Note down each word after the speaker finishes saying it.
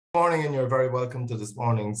Good morning, and you're very welcome to this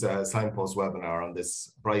morning's Signpost webinar on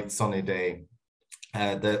this bright sunny day.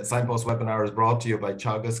 The Signpost webinar is brought to you by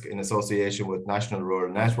Teagasc in association with National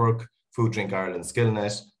Rural Network, Food Drink Ireland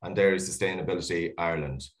Skillnet and Dairy Sustainability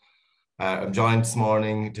Ireland. I'm joined this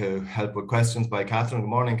morning to help with questions by Catherine. Good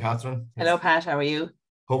morning, Catherine. Hello, Pat. How are you?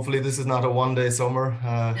 Hopefully this is not a one-day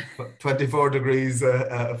summer, 24 degrees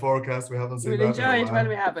forecast. We haven't seen that in a while. We'll enjoy it while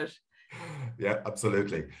we have it. Yeah,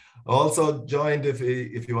 absolutely. Also joined, if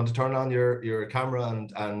you want to turn on your camera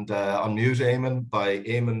and unmute Eamon, by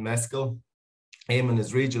Eamon Meskel. Eamon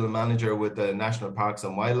is Regional Manager with the National Parks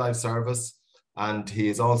and Wildlife Service, and he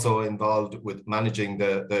is also involved with managing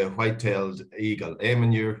the white-tailed eagle.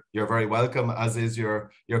 Eamon, you're very welcome, as is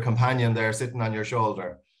your companion there sitting on your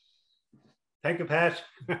shoulder. Thank you, Pat.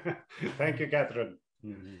 Thank you, Catherine.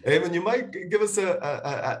 Eamon, you might give us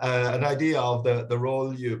an idea of the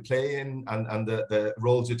role you play in and the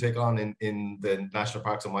roles you take on in the National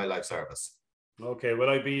Parks and Wildlife Service. Okay, well,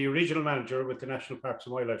 I'd be Regional Manager with the National Parks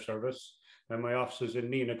and Wildlife Service, and my office is in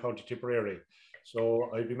Neenah, County Tipperary. So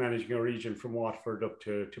I'd be managing a region from Waterford up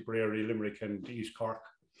to Tipperary, Limerick and East Cork.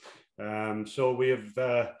 So we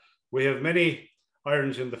have many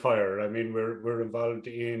irons in the fire. I mean, we're involved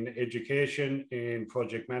in education, in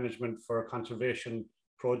project management for conservation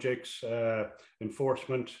projects,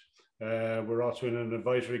 enforcement. We're also in an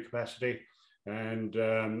advisory capacity, and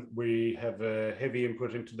we have a heavy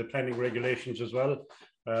input into the planning regulations as well,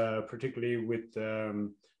 particularly with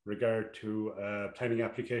regard to planning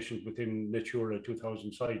applications within Natura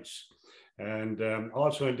 2000 sites, and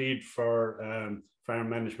also indeed for farm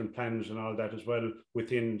management plans and all that as well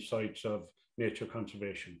within sites of nature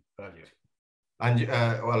conservation value. And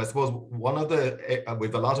well, I suppose one of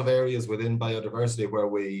we've a lot of areas within biodiversity where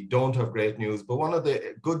we don't have great news, but one of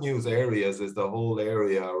the good news areas is the whole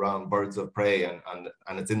area around birds of prey, and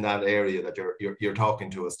it's in that area that you're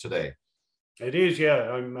talking to us today. It is,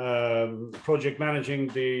 yeah. I'm project managing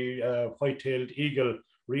the white-tailed eagle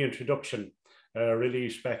reintroduction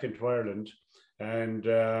release back into Ireland. And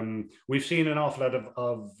we've seen an awful lot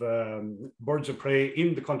of birds of prey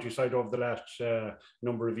in the countryside over the last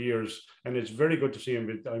number of years, and it's very good to see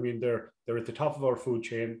them. I mean, they're at the top of our food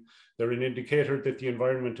chain. They're an indicator that the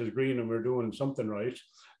environment is green and we're doing something right.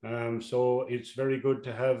 So it's very good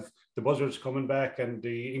to have the buzzards coming back and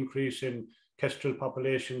the increase in kestrel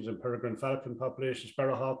populations and peregrine falcon populations,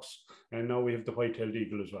 sparrowhawks, and now we have the white-tailed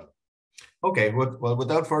eagle as well. Okay, well,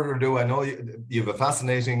 without further ado, I know you have a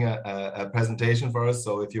fascinating presentation for us,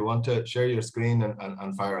 so if you want to share your screen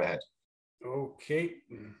and fire ahead. Okay,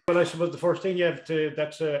 well, I suppose the first thing you have to,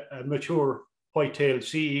 that's a mature white-tailed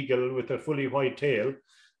sea eagle with a fully white tail,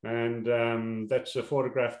 and that's a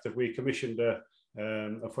photograph that we commissioned a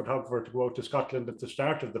photographer to go out to Scotland at the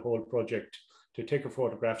start of the whole project to take a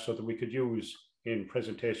photograph so that we could use in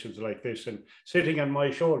presentations like this. And sitting on my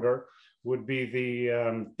shoulder would be the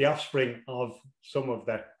offspring of some of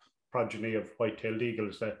that progeny of white-tailed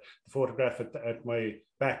eagles. The photograph at my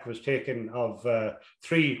back was taken of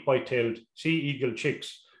 3 white-tailed sea eagle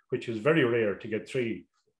chicks, which is very rare to get 3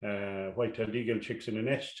 white-tailed eagle chicks in a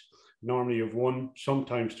nest. Normally you have 1,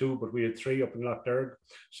 sometimes 2, but we had 3 up in Lochderg.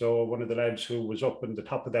 So one of the lads who was up in the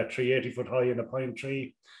top of that tree, 80 foot high in a pine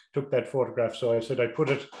tree, took that photograph. So I said I'd put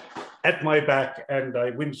it at my back, and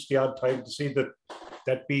I winced the odd time to see that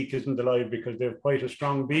that beak isn't alive, because they have quite a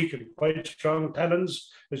strong beak and quite strong talons,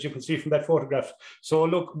 as you can see from that photograph. So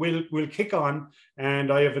look, we'll kick on,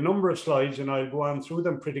 and I have a number of slides, and I'll go on through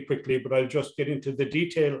them pretty quickly, but I'll just get into the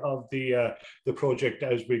detail of the project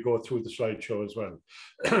as we go through the slideshow as well.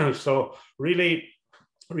 So really,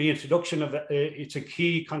 reintroduction of it's a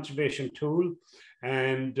key conservation tool,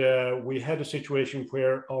 and we had a situation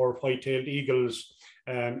where our white-tailed eagles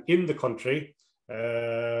in the country,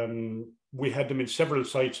 we had them in several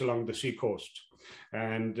sites along the seacoast,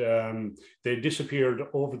 and they disappeared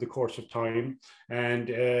over the course of time. And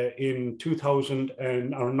in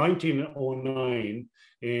 1909,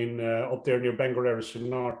 in up there near Bangor in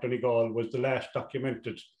North Donegal, was the last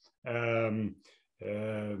documented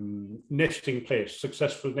nesting place,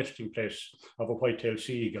 successful nesting place of a white-tailed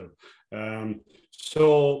sea eagle.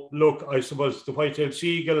 So look, I suppose the white-tailed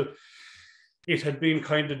sea eagle, it had been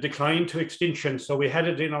kind of declined to extinction. So we had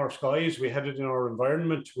it in our skies, we had it in our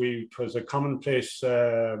environment. It was a commonplace,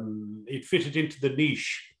 it fitted into the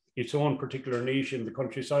niche, its own particular niche in the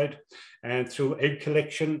countryside, and through egg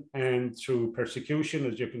collection and through persecution,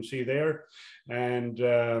 as you can see there. And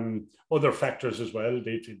other factors as well,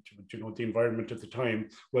 the environment at the time,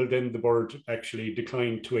 well, then the bird actually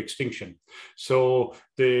declined to extinction. So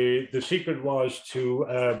the secret was to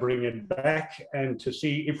bring it back and to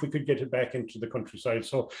see if we could get it back into the countryside.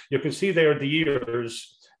 So you can see there the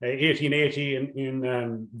years, 1880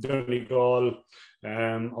 in Donegal,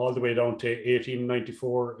 all the way down to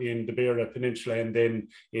 1894 in the Beara Peninsula, and then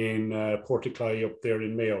in Porticlay up there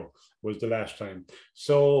in Mayo was the last time.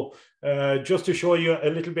 So just to show you a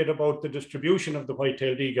little bit about the distribution of the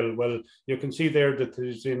white-tailed eagle, well, you can see there that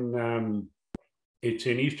it's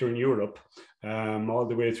in Eastern Europe, all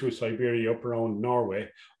the way through Siberia up around Norway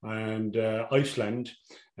and Iceland,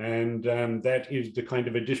 and that is the kind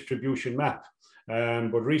of a distribution map.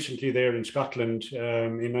 But recently there in Scotland,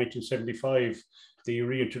 in 1975, the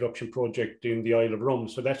Reintroduction project in the Isle of Rum.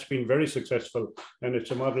 So that's been very successful. And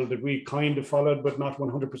it's a model that we kind of followed, but not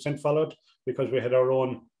 100% followed, because we had our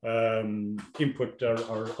own input,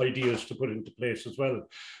 our ideas to put into place as well.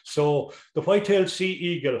 So the white-tailed sea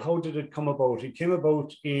eagle, how did it come about? It came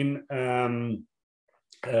about in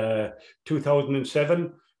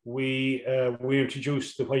 2007. We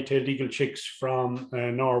introduced the white-tailed eagle chicks from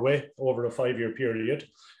Norway over a 5-year period.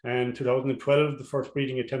 And 2012, the first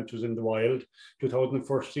breeding attempt was in the wild.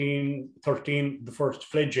 2013, the first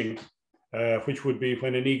fledging, which would be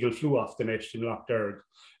when an eagle flew off the nest in Loch Derg.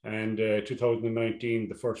 And 2019,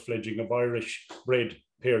 the first fledging of Irish bred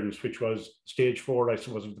parents, which was stage 4, I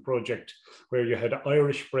suppose, of the project, where you had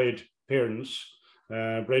Irish bred parents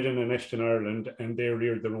bred in a nest in Ireland, and they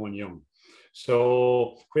reared their own young.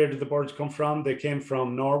 So where did the birds come from? They came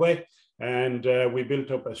from Norway, and we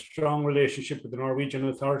built up a strong relationship with the Norwegian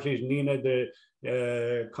authorities, NINA,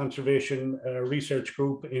 the Conservation Research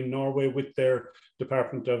Group in Norway, with their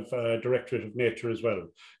Department of Directorate of Nature as well.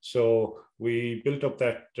 So we built up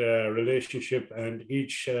that relationship, and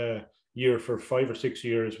each year for 5 or 6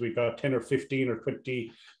 years, we got 10 or 15 or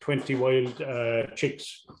 20 wild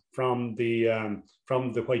chicks from the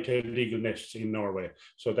white-tailed eagle nests in Norway.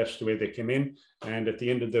 So that's the way they came in. And at the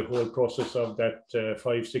end of the whole process of that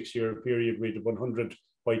 5-6 year period, we had 100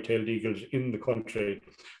 white-tailed eagles in the country.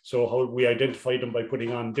 So how we identified them by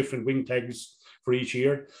putting on different wing tags for each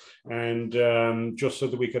year, and just so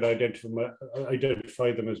that we could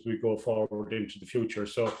identify them as we go forward into the future.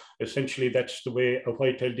 So essentially that's the way a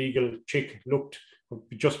white-tailed eagle chick looked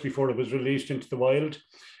just before it was released into the wild.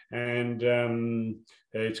 And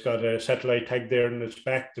it's got a satellite tag there in its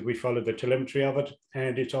back that we follow the telemetry of it,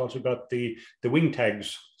 and it's also got the wing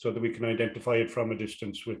tags so that we can identify it from a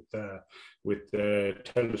distance with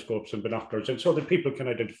telescopes and binoculars, and so that people can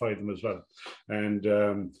identify them as well.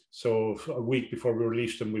 And so a week before we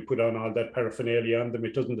release them, we put on all that paraphernalia on them.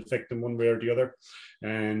 It doesn't affect them one way or the other,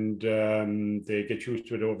 and they get used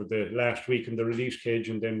to it over the last week in the release cage,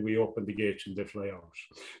 and then we open the gates and they fly out.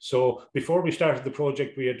 So before we started the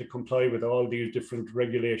project, we had to comply with all these different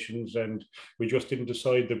regulations, and we just didn't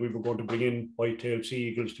decide that we were going to bring in white-tailed sea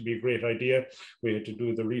eagles to be a great idea. We had to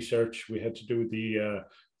do the research, we had to do the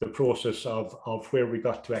process of where we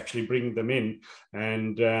got to actually bring them in,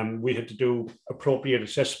 and we had to do appropriate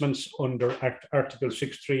assessments under Article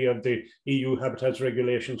 6.3 of the EU Habitats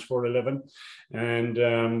Regulations 411,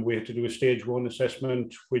 and we had to do a stage 1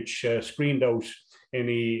 assessment which screened out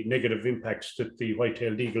any negative impacts that the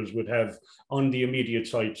white-tailed eagles would have on the immediate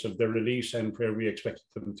sites of their release and where we expected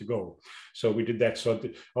them to go. So we did that. So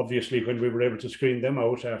obviously when we were able to screen them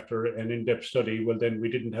out after an in-depth study, well, then we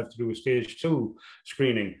didn't have to do a stage 2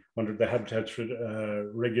 screening under the habitats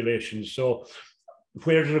regulations. So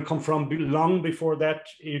where did it come from? Long before that,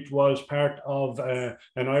 it was part of an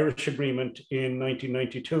Irish agreement in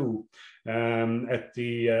 1992 at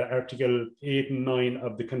the Article 8 and 9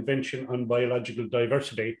 of the Convention on Biological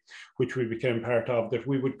Diversity, which we became part of, that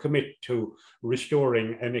we would commit to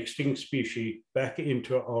restoring an extinct species back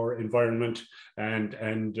into our environment and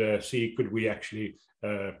see could we actually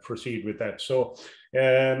proceed with that. So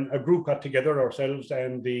a group got together, ourselves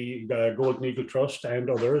and the Golden Eagle Trust and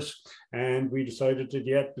others, and we decided that,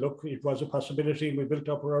 yeah, look, it was a possibility. We built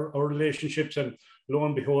up our relationships, and lo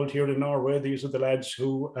and behold, here in Norway, these are the lads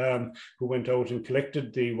who went out and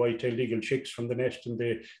collected the white-tailed eagle chicks from the nest, and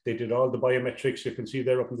they did all the biometrics. You can see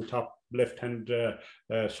there up in the top left-hand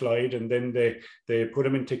slide, and then they put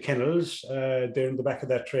them into kennels there in the back of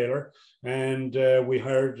that trailer, and we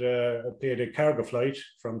paid a cargo flight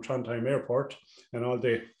from Trondheim Airport, and all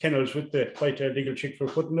the kennels with the white-tailed eagle chicks were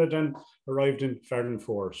put in it and arrived in Farren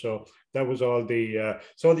 4. So that was all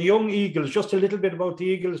so the young eagles, just a little bit about the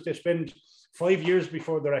eagles, they spend 5 years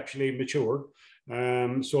before they're actually mature.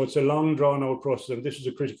 So it's a long drawn out process, and this is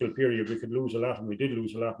a critical period. We could lose a lot, and we did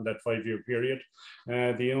lose a lot in that 5-year period.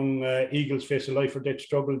 The young eagles face a life or death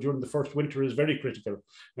struggle during the first winter is very critical.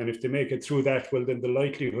 And if they make it through that, well, then the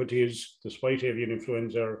likelihood is, despite avian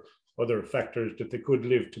influenza or other factors, that they could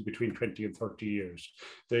live to between 20 and 30 years.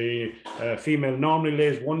 The female normally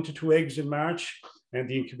lays 1 to 2 eggs in March, and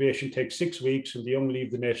the incubation takes 6 weeks, and the young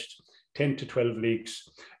leave the nest 10 to 12 weeks,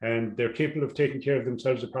 and they're capable of taking care of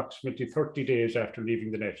themselves approximately 30 days after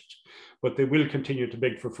leaving the nest, but they will continue to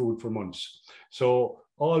beg for food for months. So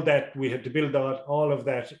all that, we had to build out all of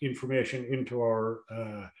that information into our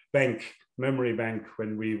memory bank,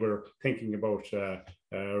 when we were thinking about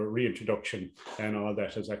reintroduction, and all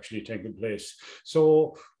that has actually taken place.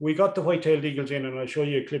 So we got the white-tailed eagles in, and I'll show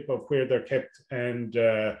you a clip of where they're kept and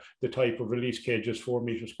the type of release cages, 4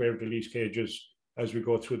 meter square release cages, as we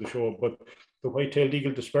go through the show. But the white-tailed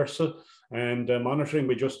eagle dispersal and monitoring,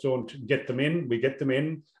 we just don't get them in. We get them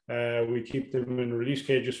in, we keep them in release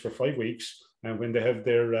cages for 5 weeks, and when they have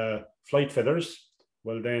their flight feathers,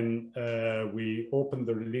 well, then we open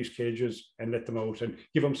the release cages and let them out and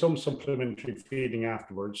give them some supplementary feeding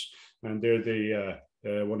afterwards. And they're the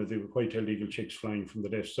one of the white-tailed eagle chicks flying from the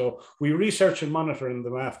nest. So we research and monitor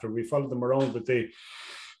them after. We follow them around with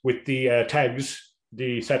the tags,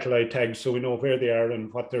 the satellite tags, so we know where they are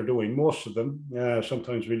and what they're doing. Most of them,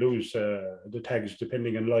 sometimes we lose the tags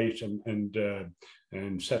depending on light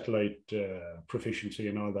and satellite proficiency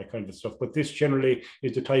and all that kind of stuff. But this generally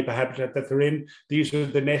is the type of habitat that they're in. These are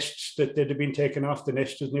the nests that have been taken off. The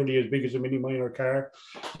nest is nearly as big as a mini minor car,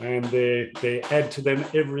 and they add to them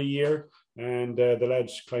every year. And the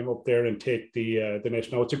lads climb up there and take the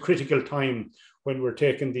nest. Now, it's a critical time when we're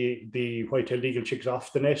taking the white-tailed eagle chicks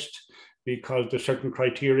off the nest, because there's certain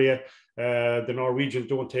criteria. The Norwegians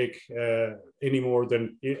don't take any more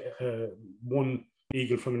than 1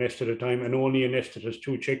 eagle from a nest at a time, and only a nest that has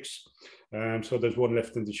 2 chicks. So there's 1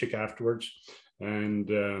 left in the chick afterwards, and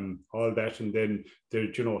all that. And then there,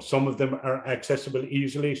 some of them are accessible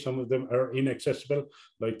easily, some of them are inaccessible,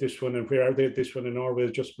 like this one. And where are they? This one in Norway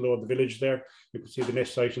is just below the village there. You can see the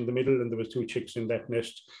nest site in the middle, and there was 2 chicks in that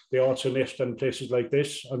nest. They also nest on places like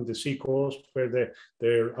this on the sea coast, where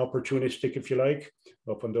they're opportunistic, if you like,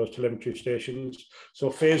 up on those telemetry stations. So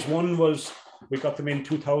phase 1 was, we got them in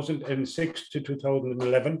 2006 to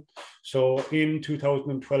 2011. So in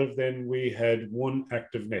 2012, then we had 1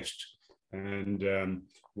 active nest, and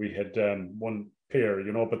we had 1 pair,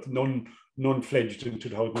 but none fledged in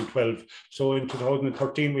 2012. So in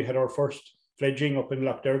 2013, we had our first fledging up in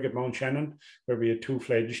Loch Derg at Mount Shannon, where we had 2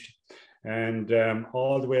 fledged. And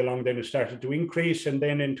all the way along, then it started to increase. And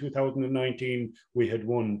then in 2019, we had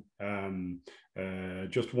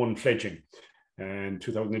just 1 fledging. And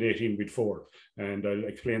 2018, we'd 4. And I'll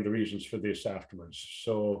explain the reasons for this afterwards.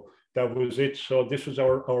 So that was it. So this was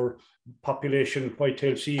our population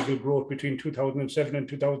white-tailed sea eagle growth between 2007 and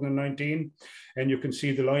 2019. And you can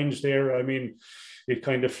see the lines there. I mean, it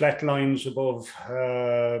kind of flat lines above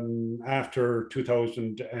after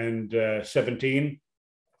 2017.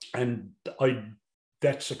 And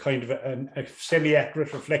that's a kind of a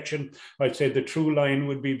semi-accurate reflection. I'd say the true line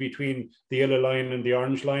would be between the yellow line and the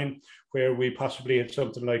orange line, where we possibly had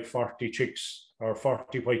something like 40 chicks or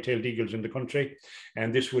 40 white-tailed eagles in the country.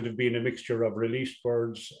 And this would have been a mixture of released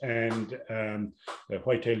birds and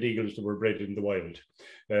white-tailed eagles that were bred in the wild,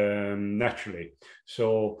 naturally.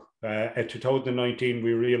 So at 2019,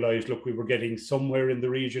 we realized, look, we were getting somewhere in the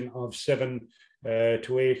region of 7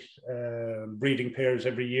 to 8 breeding pairs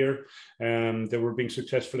every year. They were being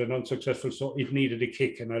successful and unsuccessful, so it needed a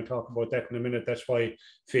kick, and I'll talk about that in a minute. That's why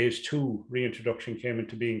phase 2 reintroduction came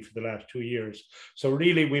into being for the last 2 years. So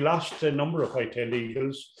really, we lost a number of white-tailed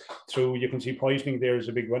eagles through, you can see poisoning there is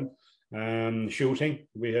a big one. Shooting,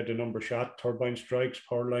 we had a number shot, turbine strikes,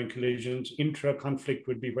 power line collisions. Intra-conflict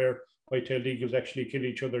would be where white-tailed eagles actually kill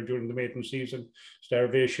each other during the mating season.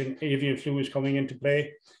 Starvation, avian flu is coming into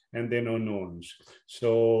play, and then unknowns.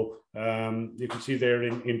 So you can see there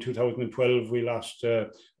in 2012, we lost a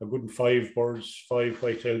good 5 birds, 5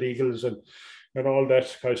 white-tailed eagles, and all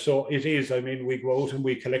that. So it is, I mean, we go out and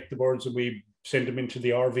we collect the birds and we send them into the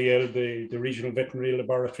RVL, the Regional Veterinary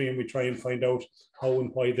Laboratory, and we try and find out how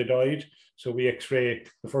and why they died. So we x-ray,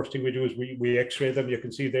 the first thing we do is we x-ray them. You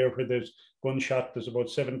can see there where there's gunshot, there's about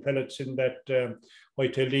 7 pellets in that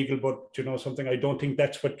white-tailed eagle, but something, I don't think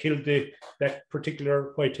that's what killed that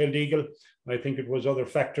particular white-tailed eagle. I think it was other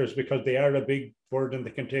factors, because they are a big bird and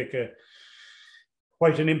they can take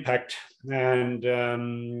quite an impact. And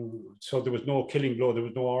so there was no killing blow, there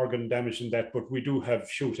was no organ damage in that, but we do have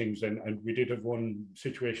shootings, and we did have one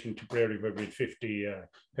situation in Tipperary where we had 50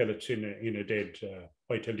 pellets in a dead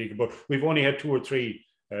white-tailed eagle, but we've only had 2 or 3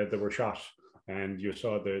 that were shot, and you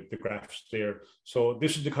saw the graphs there. So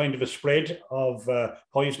this is the kind of a spread of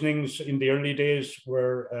poisonings. In the early days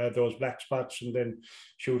were those black spots, and then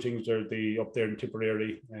shootings are up there in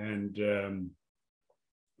Tipperary, and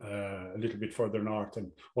a little bit further north,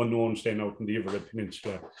 and unknowns then out in the Iveragh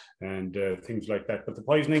Peninsula and things like that. But the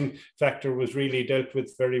poisoning factor was really dealt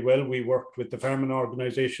with very well. We worked with the farming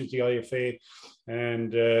organisations, the IFA,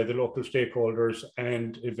 and the local stakeholders.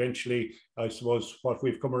 And eventually, I suppose what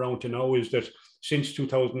we've come around to now is that since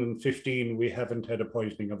 2015, we haven't had a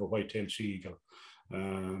poisoning of a white-tailed sea eagle.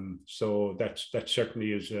 So that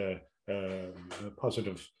certainly is a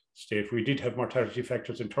positive state. We did have mortality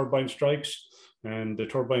factors in turbine strikes, and the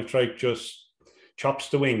turbine strike just chops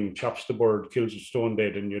the wing, chops the bird, kills it stone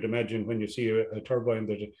dead. And you'd imagine when you see a turbine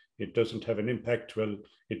that it doesn't have an impact. Well,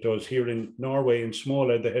 it does. Here in Norway, in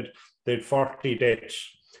Småland, they had 40 deaths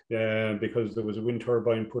because there was a wind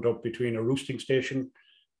turbine put up between a roosting station,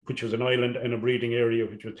 which was an island, and a breeding area,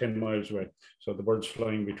 which was 10 miles away. So the birds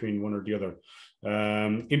flying between one or the other.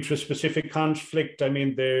 Intraspecific conflict. I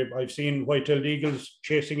mean, I've seen white-tailed eagles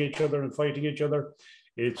chasing each other and fighting each other.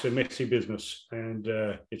 It's a messy business, and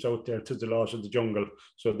it's out there to the laws of the jungle.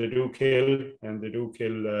 So they do kill, and they do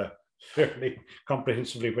kill fairly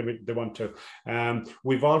comprehensively when they want to.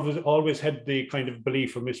 We've always had the kind of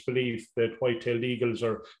belief or misbelief that white-tailed eagles,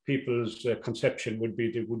 or people's conception would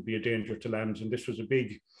be they would be a danger to lambs, and this was a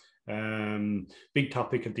big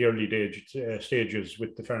topic at the early stages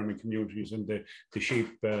with the farming communities and the sheep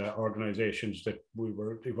organisations, that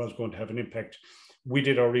it was going to have an impact. We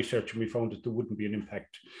did our research and we found that there wouldn't be an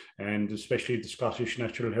impact, and especially the Scottish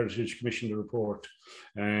Natural Heritage Commission report,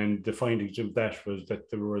 and the findings of that was that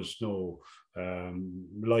there was no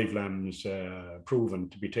live lambs proven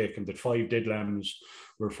to be taken, that 5 dead lambs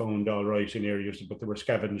were found all right in areas, but they were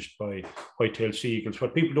scavenged by white-tailed sea eagles.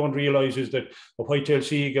 What people don't realise is that a white-tailed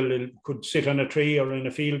sea eagle could sit on a tree or in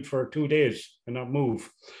a field for 2 days and not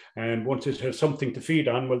move. And once it has something to feed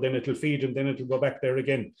on, well, then it'll feed and then it'll go back there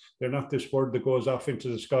again. They're not this bird that goes off into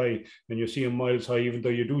the sky and you see them miles high, even though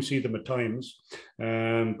you do see them at times.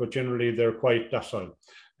 But generally they're quite docile.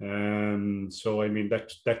 So I mean,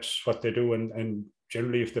 that's what they do, and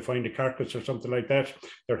generally if they find a carcass or something like that,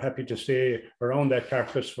 they're happy to stay around that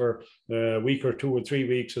carcass for a week or 2 or 3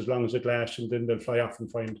 weeks, as long as it lasts, and then they'll fly off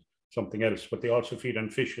and find something else. But they also feed on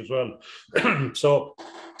fish as well. So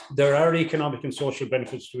there are economic and social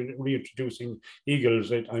benefits to reintroducing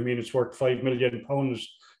eagles. I mean, it's worth £5 million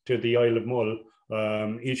to the Isle of Mull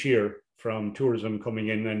each year from tourism coming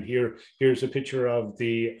in. And here's a picture of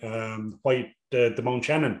the Mount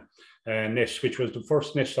Shannon nest, which was the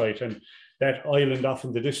first nest site, and that island off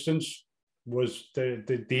in the distance was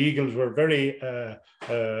the eagles were very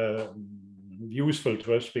useful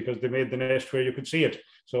to us, because they made the nest where you could see it.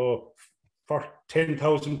 So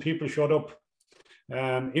 10,000 people showed up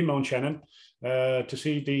in Mount Shannon to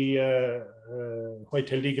see the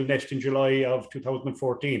white-tailed eagle nest in July of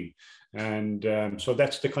 2014. And so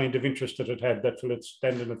that's the kind of interest that it had. That fellow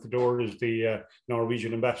standing at the door is the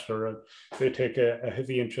Norwegian ambassador, and they take a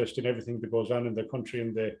heavy interest in everything that goes on in their country,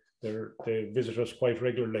 and they visit us quite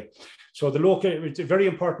regularly. So it's very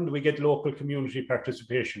important that we get local community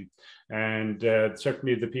participation, and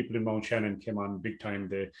certainly the people in Mount Shannon came on big time.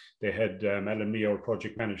 They had Alan Mee, our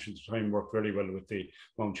project manager at the time, worked very well with the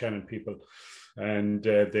Mount Shannon people, and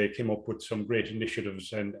they came up with some great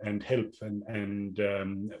initiatives and help, and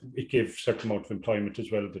it gave a certain amount of employment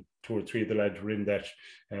as well. The 2 or 3 of the lads were in that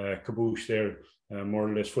caboose there, more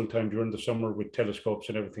or less full-time during the summer, with telescopes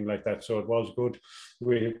and everything like that. So it was good.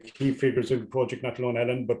 We have key figures of the project, not alone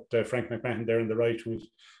Alan, but Frank McMahon there on the right, who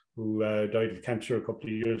died of cancer a couple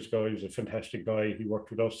of years ago. He was a fantastic guy. He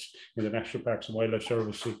worked with us in the National Parks and Wildlife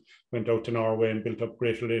Service. He went out to Norway and built up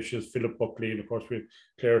great relations. Philip Buckley, and of course with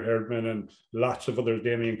Claire Herdman and lots of others,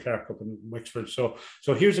 Damien Clark up in Wexford. So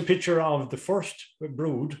here's a picture of the first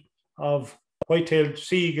brood of white-tailed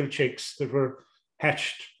sea eagle chicks that were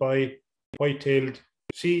hatched by white-tailed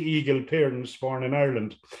sea eagle parents born in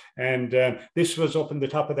Ireland. And this was up in the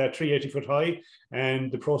top of that tree, 80 foot high.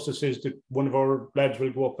 And the process is that one of our lads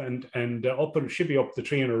will go up and shibby up the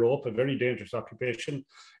tree in a rope, a very dangerous occupation.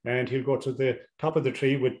 And he'll go to the top of the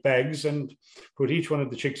tree with bags and put each one of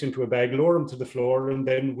the chicks into a bag, lower them to the floor, and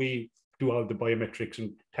then we do all the biometrics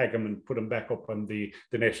and tag them and put them back up on the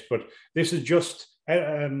nest. But this is just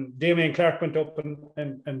Damien Clark went up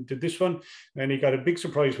and did this one, and he got a big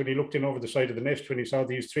surprise when he looked in over the side of the nest when he saw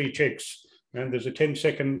these 3 chicks And there's a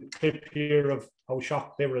 10-second clip here of how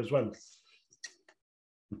shocked they were as well.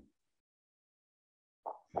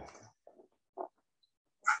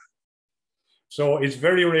 So it's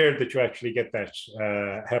very rare that you actually get that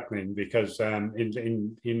happening, because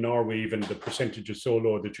in Norway, even the percentage is so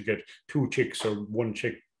low that you get 2 chicks or 1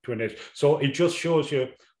 chick to a nest. So it just shows you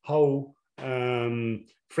how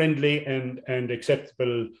friendly and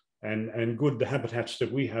acceptable and good the habitats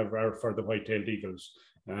that we have are for the white-tailed eagles,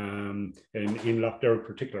 in Lough Derg in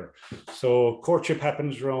particular. So courtship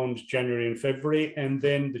happens around January and February, and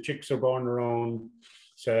then the chicks are born around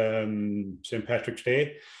St. Patrick's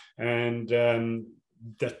Day. And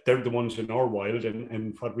that they're the ones in our wild,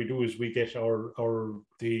 and what we do is we get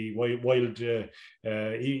the wild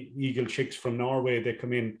eagle chicks from Norway. They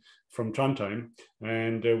come in from Trondheim,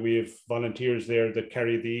 and we have volunteers there that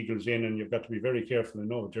carry the eagles in, and you've got to be very careful and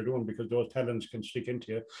know what you're doing, because those talons can stick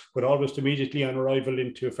into you. But almost immediately on arrival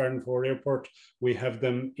into Farnfore Airport, we have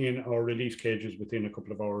them in our release cages within a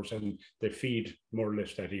couple of hours, and they feed more or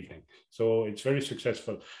less that evening. So it's very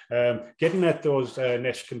successful. Getting at those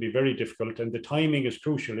nests can be very difficult, and the timing is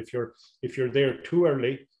crucial. If you're there too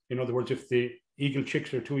early, in other words, if the eagle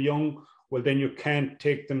chicks are too young, well, then you can't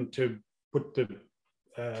take them to put the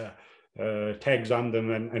tags on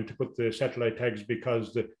them and to put the satellite tags,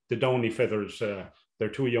 because the downy feathers, they're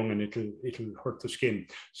too young and it'll hurt the skin.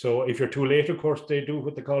 So if you're too late, of course, they do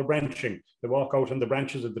what they call branching. They walk out on the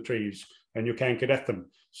branches of the trees and you can't get at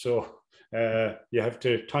them. So you have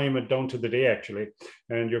to time it down to the day, actually.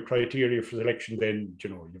 And your criteria for selection, then,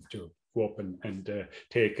 you have to go up and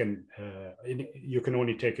take, and you can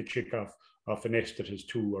only take a chick off a nest that has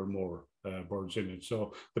 2 or more birds in it.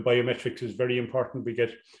 So the biometrics is very important.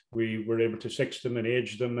 We were able to sex them and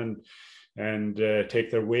age them and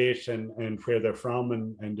take their weight and where they're from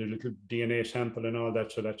and a little DNA sample and all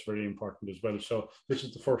that. So that's very important as well. So this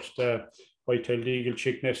is the first white-tailed eagle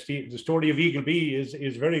chick nest. The story of Eagle Bee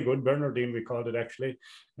is very good. Bernardine, we called it, actually.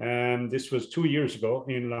 This was 2 years ago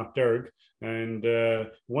in Lough Derg, and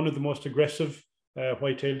one of the most aggressive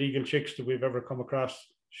white-tailed eagle chicks that we've ever come across.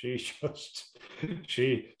 She was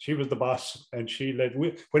the boss, and she led.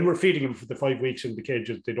 When we're feeding them for the 5 weeks in the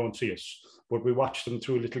cages, they don't see us, but we watch them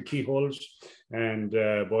through little keyholes, and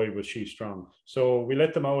boy, was she strong. So we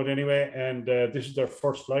let them out anyway, and this is their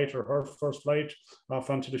first flight, or her first flight, off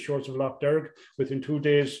onto the shores of Lough Derg. Within 2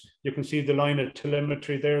 days, you can see the line of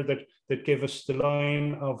telemetry there that gave us the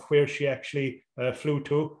line of where she actually flew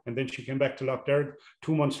to, and then she came back to Lough Derg.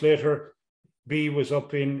 2 months later, Bee was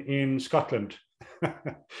up in Scotland.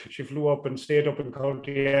 She flew up and stayed up in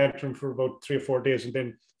County Antrim for about 3 or 4 days, and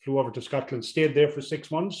then flew over to Scotland, stayed there for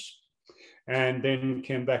 6 months, and then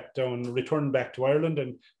came back down, returned back to Ireland,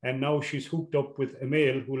 and now she's hooked up with a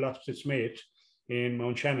male who lost its mate in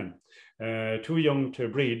Mount Shannon. Too young to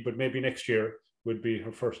breed, but maybe next year would be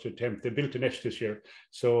her first attempt. They built a nest this year.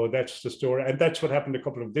 So that's the story. And that's what happened to a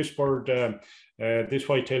couple of this bird, this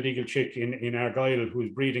white-tailed eagle chick in Argyll, who's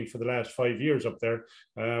breeding for the last 5 years up there,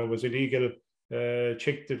 was an eagle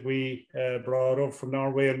chick that we brought over from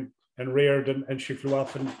Norway and reared, and she flew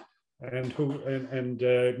off and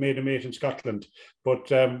made a mate in Scotland. But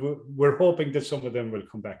we're hoping that some of them will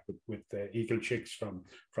come back with eagle chicks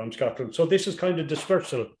from Scotland. So this is kind of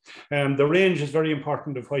dispersal. The range is very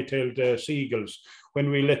important of white-tailed sea eagles when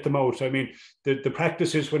we let them out. I mean, the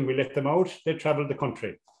practice is when we let them out, they travel the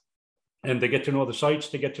country. And they get to know the sites,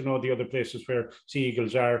 they get to know the other places where sea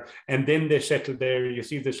eagles are, and then they settle there. You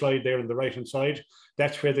see the slide there on the right-hand side.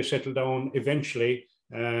 That's where they settle down eventually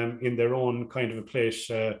in their own kind of a place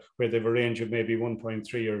where they have a range of maybe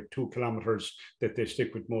 1.3 or 2 kilometers that they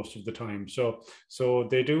stick with most of the time. So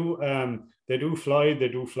they do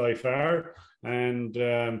fly far,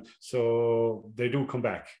 and so they do come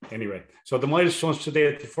back anyway. So the milestones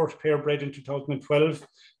today: the first pair bred in 2012, the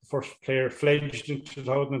first pair fledged in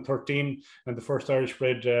 2013, and the first Irish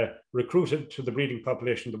bred recruited to the breeding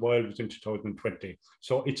population of the wild was in 2020.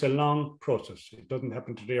 So it's a long process. It doesn't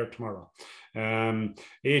happen today or tomorrow.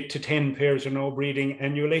 8 to 10 pairs are now breeding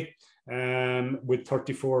annually, with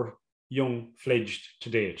 34 young fledged to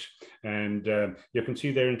date. And you can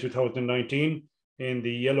see there in 2019, in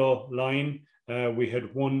the yellow line, we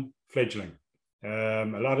had 1 fledgling. A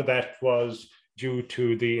lot of that was due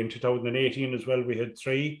to in 2018 as well, we had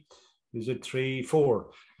 3. Is it 3, 4?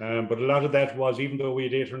 But a lot of that was, even though we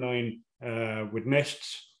had 8 or 9 with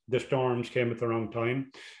nests, the storms came at the wrong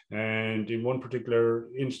time. And in one particular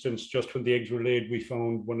instance, just when the eggs were laid, we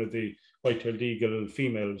found one of the white-tailed eagle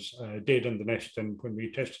females dead in the nest. And when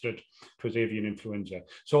we tested it, it was avian influenza.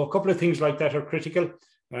 So a couple of things like that are critical.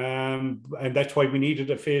 And that's why we needed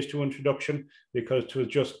a phase 2 introduction, because it was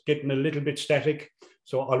just getting a little bit static.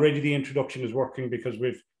 So already the introduction is working because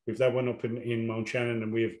we've that one up in Mount Shannon,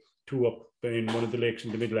 and we have two up in one of the lakes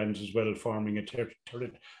in the Midlands as well, forming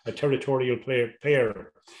a territorial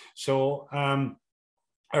pair. So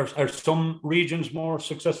are some regions more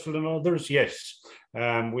successful than others? Yes.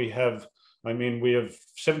 We have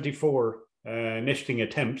 74 nesting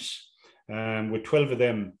attempts, with 12 of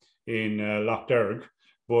them in Lough Derg.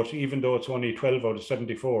 But even though it's only 12 out of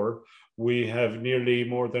 74, we have nearly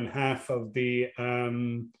more than half of the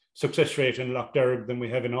success rate in Lough Derg than we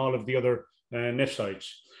have in all of the other nest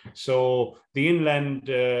sites. So the inland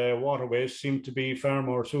waterways seem to be far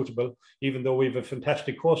more suitable, even though we have a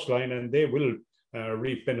fantastic coastline and they will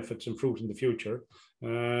reap benefits and fruit in the future.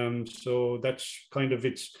 So that's kind of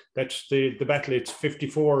that's the battle. It's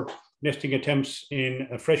 54 nesting attempts in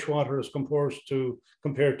freshwater as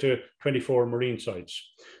compared to 24 marine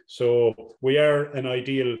sites. So we are an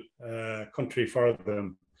ideal country for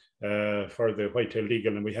them, for the white-tailed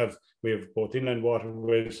eagle, and we have both inland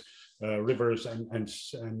waterways, rivers and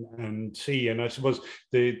sea. And I suppose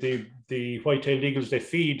the white-tailed eagles, they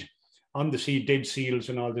feed on the sea, dead seals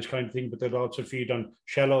and all this kind of thing, but they'll also feed on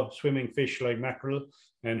shallow swimming fish like mackerel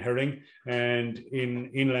and herring. And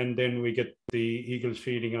in inland, then we get the eagles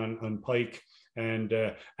feeding on pike. And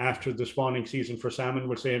after the spawning season for salmon,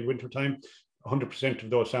 we'll say in wintertime, 100% of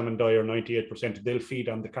those salmon die, or 98%, they'll feed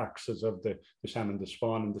on the carcasses of the salmon that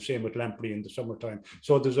spawn, and the same with lamprey in the summertime.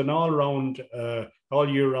 So there's an all-round, all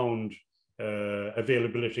year round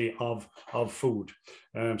availability of food.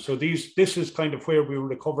 So this is kind of where we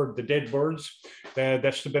recovered the dead birds.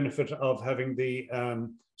 That's the benefit of having the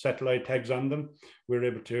satellite tags on them. We're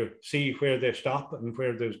able to see where they stop and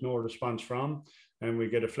where there's no response from, and we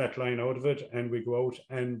get a flat line out of it, and we go out,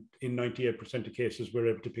 and in 98% of cases we're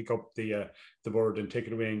able to pick up the bird and take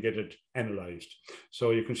it away and get it analysed. So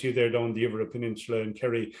you can see there down the Ivora Peninsula in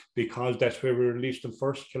Kerry, because that's where we released them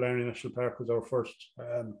first. Killarney National Park was our first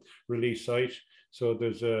release site. So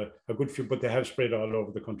there's a good few, but they have spread all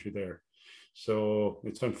over the country there. So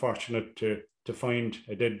it's unfortunate to find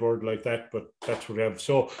a dead bird like that, but that's what we have.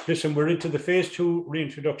 So listen, we're into the phase 2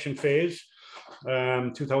 reintroduction phase.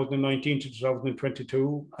 2019 to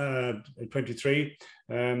 2022, 23.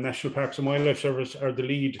 National Parks and Wildlife Service are the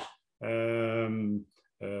lead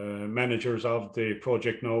managers of the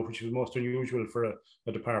project now, which is most unusual for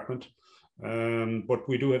a department. But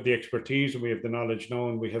we do have the expertise, and we have the knowledge now,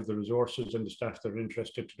 and we have the resources and the staff that are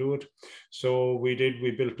interested to do it. So we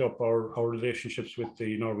built up our relationships with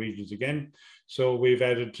the Norwegians again. So we've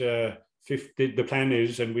added 50, the plan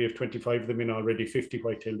is, and we have 25 of them in already, 50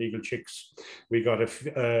 white-tailed eagle chicks. We got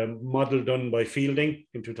a model done by Fielding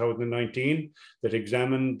in 2019 that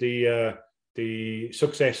examined the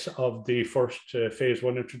success of the first phase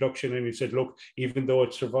 1 introduction, and he said, look, even though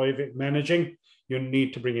it's surviving, managing, you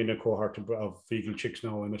need to bring in a cohort of eagle chicks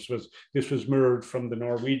now. And this was mirrored from the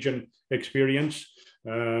Norwegian experience.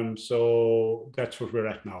 So that's what we're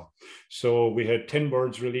at now. So we had 10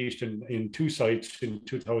 birds released in 2 sites in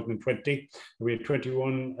 2020. We had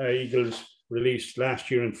 21 eagles released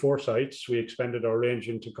last year in 4 sites. We expanded our range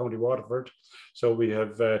into County Waterford. So we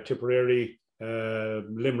have Tipperary,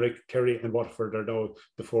 Limerick, Kerry and Waterford are now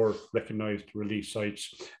the 4 recognised release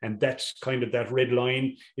sites. And that's kind of, that red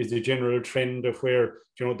line is the general trend of where,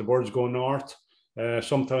 the birds go north.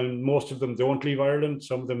 Sometimes most of them don't leave Ireland,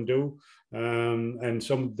 some of them do, and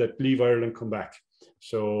some that leave Ireland come back.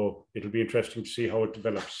 So it'll be interesting to see how it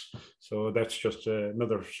develops. So that's just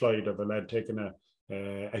another slide of a lad taking a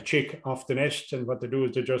chick off the nest, and what they do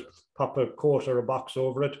is they just pop a coat or a box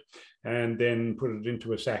over it and then put it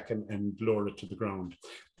into a sack and lower it to the ground.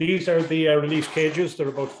 These are the release cages. They're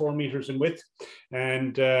about 4 meters in width,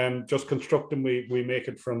 and just construct them. We make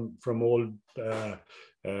it from old the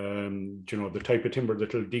type of timber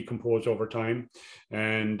that will decompose over time,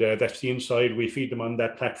 and that's the inside. We feed them on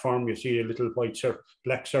that platform. You see a little white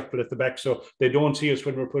black circle at the back, so they don't see us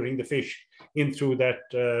when we're putting the fish in through that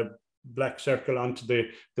black circle onto the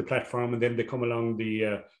platform, and then they come along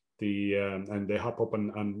and they hop up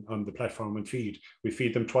on the platform and feed. We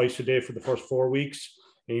feed them twice a day for the first 4 weeks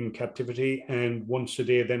in captivity, and once a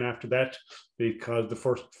day then after that, because the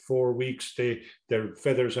first 4 weeks their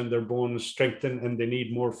feathers and their bones strengthen and they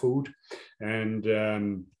need more food.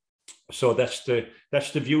 And so that's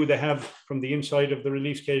the view they have from the inside of the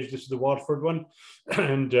release cage. This is the Waterford one,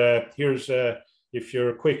 and here's if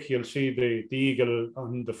you're quick, you'll see the eagle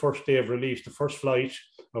on the first day of release, the first flight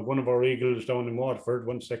of one of our eagles down in Waterford.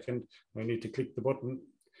 1 second, I need to click the button,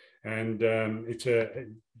 and it's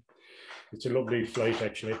a lovely flight,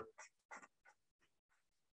 actually.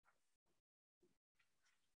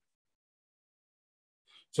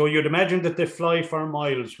 So you'd imagine that they fly for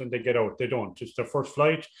miles when they get out. They don't. It's their first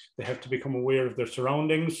flight. They have to become aware of their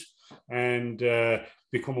surroundings and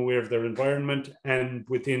become aware of their environment. And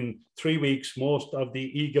within 3 weeks, most of the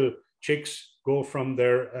eagle chicks go from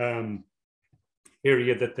their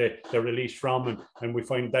area that they're released from. And we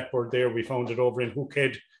find that bird there. We found it over in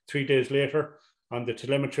Hookhead 3 days later on the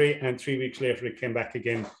telemetry, and 3 weeks later it came back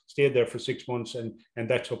again, stayed there for 6 months, and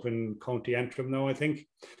that's up in County Antrim now, I think.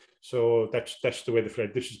 So that's the way they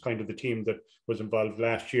fled. This is kind of the team that was involved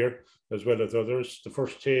last year, as well as others. The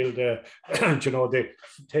first tailed, it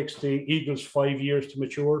takes the eagles 5 years to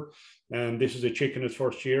mature, and this is a chick in its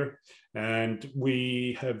first year. And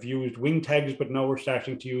we have used wing tags, but now we're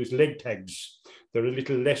starting to use leg tags. They're a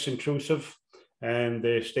little less intrusive, and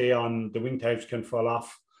they stay on. The wing tags can fall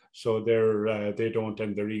off, so they don't,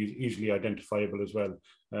 and they're easily identifiable as well.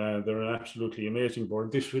 They're an absolutely amazing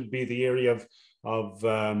bird. This would be the area of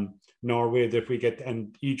Norway that we get,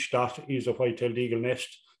 and each dot is a white-tailed eagle nest.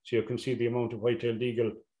 So you can see the amount of white-tailed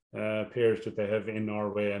eagle pairs that they have in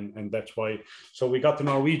Norway, and that's why. So we got the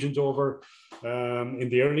Norwegians over in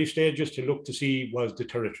the early stages to look to see was the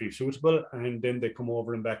territory suitable, and then they come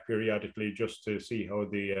over and back periodically just to see how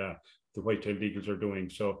the white-tailed eagles are doing.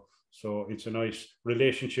 So it's a nice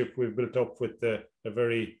relationship we've built up with a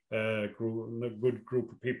very good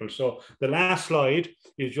group of people. So the last slide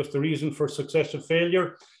is just the reason for success or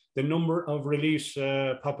failure. The number of release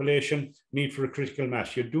population, need for a critical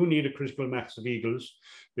mass. You do need a critical mass of eagles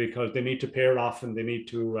because they need to pair off and they need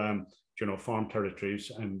to form territories.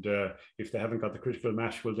 And if they haven't got the critical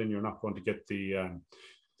mass, well, then you're not going to get the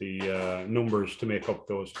numbers to make up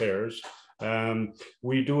those pairs.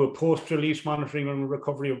 We do a post-release monitoring and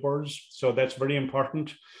recovery of birds, so that's very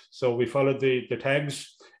important. So we follow the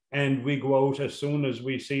tags, and we go out as soon as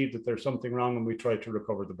we see that there's something wrong, and we try to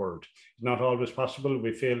recover the bird. Not always possible.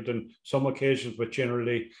 We failed in some occasions, but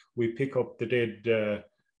generally we pick up the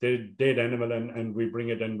dead animal and we bring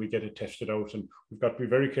it and we get it tested out. And we've got to be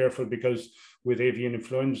very careful because with avian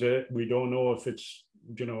influenza, we don't know if it's,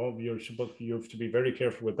 you have to be very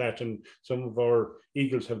careful with that. And some of our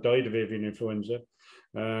eagles have died of avian influenza.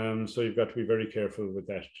 So you've got to be very careful with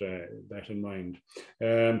that in mind.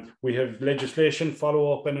 We have legislation,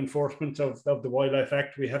 follow-up and enforcement of the Wildlife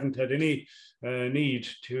Act. We haven't had any need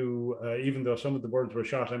to, even though some of the birds were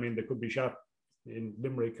shot, I mean, they could be shot in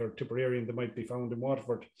Limerick or Tipperary and they might be found in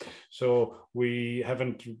Waterford. So we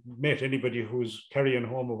haven't met anybody who's carrying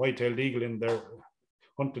home a white-tailed eagle in their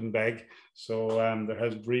hunting bag. So there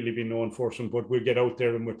has really been no enforcement, but we'll get out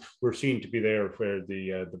there and we're seen to be there where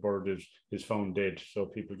the bird is found dead, so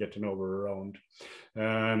people get to know we're around.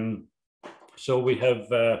 So we have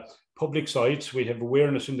public sites, we have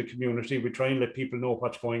awareness in the community. We try and let people know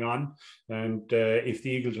what's going on, and if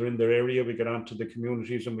the eagles are in their area, we get onto the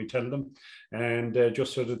communities and we tell them, and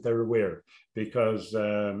just so that they're aware, because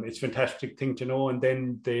it's a fantastic thing to know. And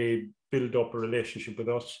then they build up a relationship with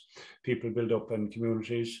us. People build up in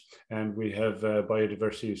communities, and we have a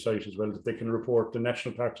biodiversity site as well that they can report. The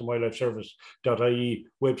National Parks and Wildlife Service.ie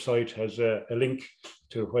website has a link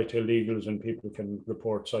to white-tailed eagles, and people can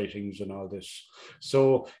report sightings and all this.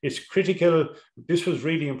 So it's critical. This was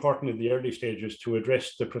really important in the early stages to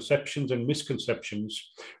address the perceptions and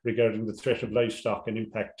misconceptions regarding the threat of livestock and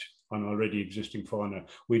impact on already existing fauna.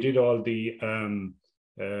 We did all the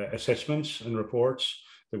assessments and reports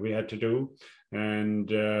that we had to do, and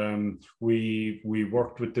we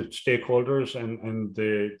worked with the stakeholders and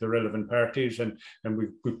the relevant parties, and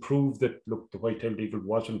we proved that, look, the white-tailed eagle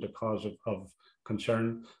wasn't a cause of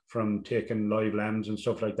concern from taking live lambs and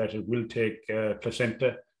stuff like that. It will take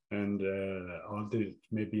placenta and all the,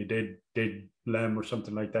 maybe a dead lamb or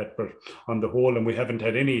something like that, but on the whole, and we haven't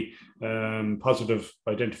had any positive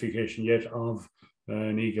identification yet of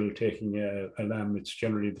an eagle taking a lamb. It's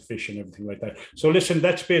generally the fish and everything like that. So listen,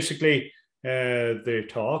 that's basically the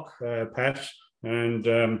talk, Pat, and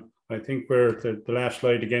I think we're the last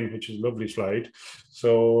slide again, which is a lovely slide.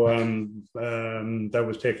 So that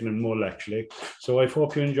was taken in Mull, actually. So I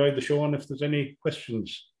hope you enjoyed the show, and if there's any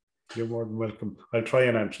questions, you're more than welcome. I'll try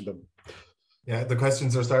and answer them. Yeah, the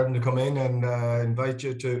questions are starting to come in, and invite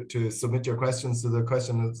you to submit your questions to the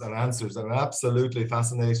questions and answers. An absolutely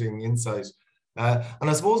fascinating insight. And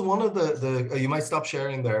I suppose one of the you might stop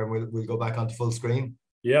sharing there, and we'll go back onto full screen.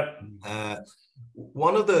 Yeah.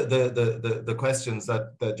 One of the questions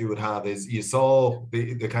that you would have is, you saw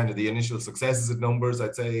the kind of the initial successes in numbers.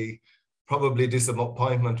 I'd say probably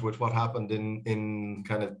disappointment with what happened in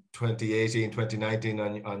kind of 2018, 2019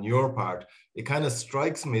 on your part. It kind of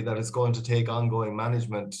strikes me that it's going to take ongoing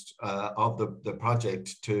management of the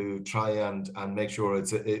project to try and make sure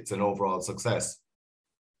it's an overall success.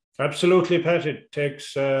 Absolutely, Pat. It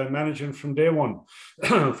takes management from day one,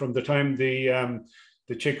 from the time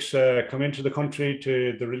the chicks come into the country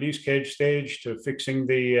to the release cage stage, to fixing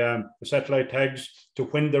the satellite tags, to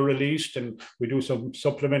when they're released. And we do some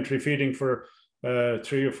supplementary feeding for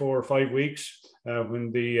 3 or 4 or 5 weeks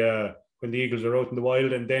when the eagles are out in the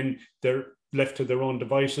wild, and then they're left to their own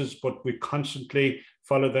devices. But we constantly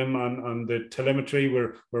follow them on the telemetry.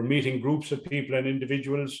 We're meeting groups of people and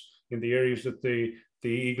individuals in the areas that the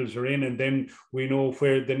eagles are in, and then we know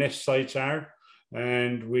where the nest sites are,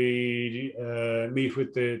 and we meet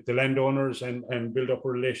with the landowners and build up a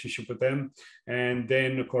relationship with them. And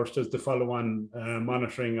then, of course, there's the follow-on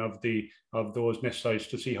monitoring of those nest sites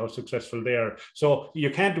to see how successful they are. So you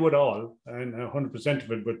can't do it all and 100%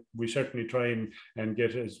 of it, but we certainly try and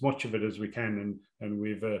get as much of it as we can. And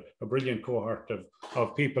we've a brilliant cohort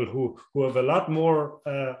of people who have a lot more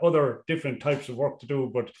other different types of work to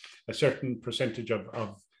do, but a certain percentage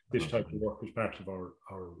of this type of work is part of our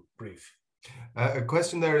brief. A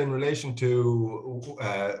question there in relation to,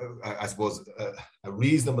 I suppose, a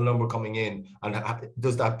reasonable number coming in, and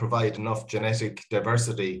does that provide enough genetic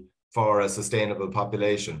diversity for a sustainable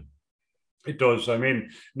population? It does. I mean,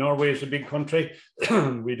 Norway is a big country.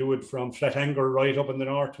 We do it from Flatanger right up in the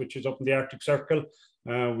north, which is up in the Arctic Circle.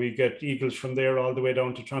 We get eagles from there all the way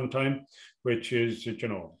down to Trondheim, which is, you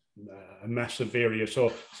know, a massive area.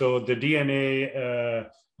 So the DNA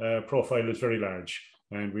profile is very large,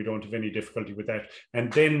 and we don't have any difficulty with that.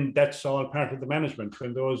 And then that's all part of the management.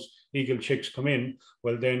 When those eagle chicks come in,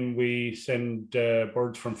 well, then we send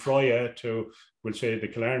birds from Frøya to, we'll say, the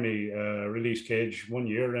Killarney release cage 1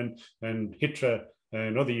 year, and Hitra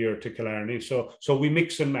another year to Killarney. So we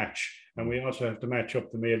mix and match. And we also have to match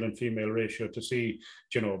up the male and female ratio to see,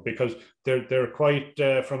 you know, because they're quite,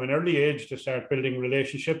 from an early age, to start building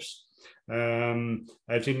relationships,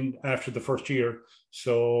 as in after the first year.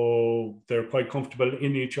 So they're quite comfortable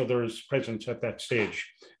in each other's presence at that stage,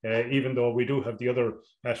 even though we do have the other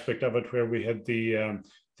aspect of it, where we had the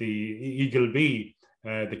eagle bee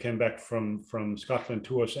that came back from Scotland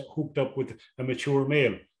to us, hooked up with a mature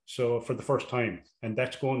male, so for the first time, and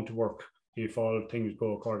that's going to work if all things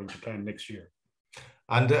go according to plan next year.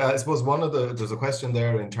 And I suppose there's a question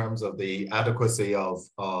there in terms of the adequacy of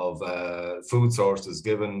food sources,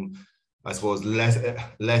 given, I suppose,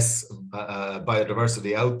 less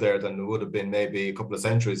biodiversity out there than there would have been maybe a couple of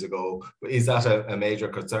centuries ago. Is that a major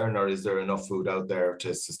concern, or is there enough food out there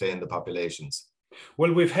to sustain the populations?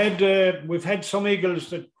 Well, we've had some eagles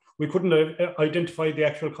that we couldn't identify the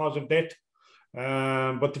actual cause of death,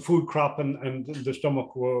 but the food crop and the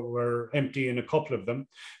stomach were empty in a couple of them.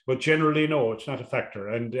 But generally, no, it's not a factor.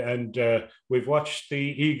 And we've watched the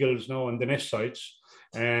eagles now on the nest sites,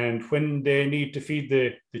 and when they need to feed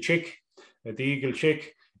the chick, the eagle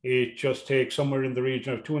chick, it just takes somewhere in the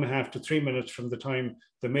region of 2.5 to 3 minutes from the time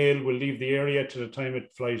the male will leave the area to the time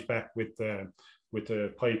it flies back with a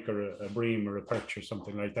pike or a bream or a perch or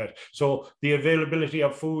something like that. So the availability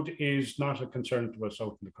of food is not a concern to us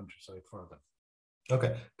out in the countryside for them.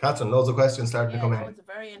 Okay, Catherine, loads of questions starting to come in. Those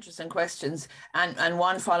are very interesting questions, and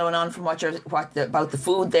one following on from about the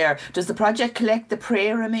food there. Does the project collect the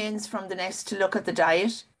prey remains from the nest to look at the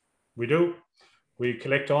diet? We do. We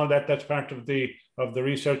collect all that. That's part of the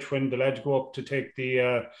research when the lads go up to take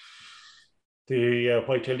the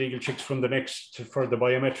white-tailed eagle chicks from the nest for the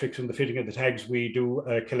biometrics and the fitting of the tags. We do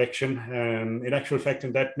a collection. In actual fact,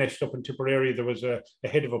 in that nest up in Tipperary, there was a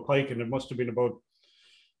head of a pike, and it must have been about,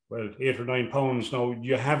 well, 8 or 9 pounds. Now,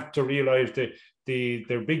 you have to realize that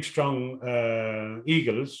they're big, strong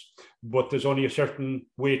eagles, but there's only a certain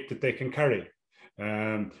weight that they can carry.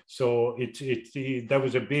 So that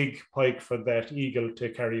was a big pike for that eagle to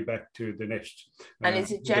carry back to the nest. And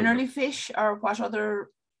is it generally fish, or what other?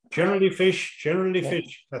 Generally fish.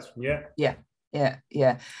 That's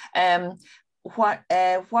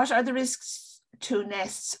what are the risks to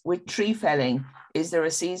nests with tree felling? Is there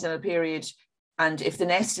a seasonal period? And if the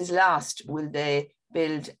nest is lost, will they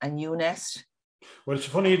build a new nest? Well, it's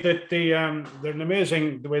funny that they're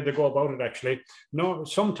amazing the way they go about it, actually. No,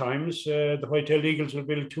 sometimes the white-tailed eagles will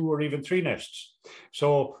build 2 or even 3 nests.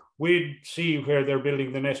 So we'd see where they're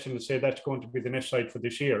building the nest and say that's going to be the nest site for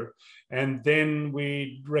this year. And then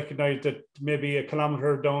we recognize that maybe a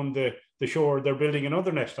kilometre down the shore, they're building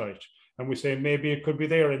another nest site. And we say maybe it could be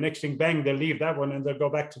there, and next thing, bang, they'll leave that one and they'll go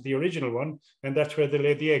back to the original one, and that's where they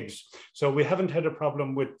lay the eggs. So we haven't had a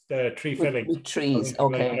problem with tree felling. With trees,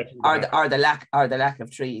 okay. Or the lack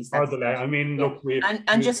of trees. I mean, yeah. Look,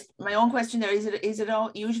 and just my own question there: is it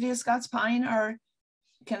all usually a Scots pine, or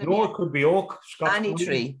can it be? It could be oak, Scots any pine.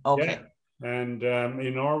 Tree, okay. Yeah. And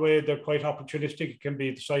in Norway, they're quite opportunistic. It can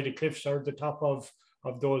be the side of cliffs or the top of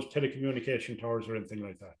those telecommunication towers or anything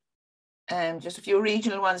like that. Just a few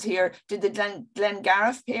regional ones here. Did the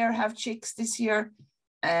Glengarriff pair have chicks this year?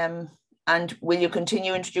 And will you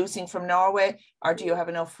continue introducing from Norway, or do you have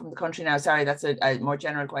enough from the country now? Sorry, that's a more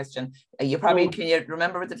general question. Can you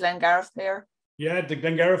remember with the Glengarriff pair? Yeah, the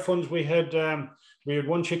Glengarriff ones, we had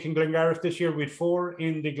one chick in Glengarriff this year. We had 4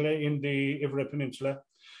 in the Ivra Peninsula.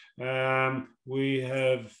 We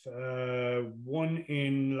have 1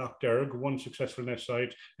 in Lough Derg, 1 successful nest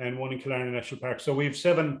site, and 1 in Killarney National Park. So we have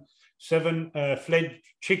seven fledged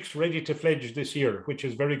chicks ready to fledge this year, which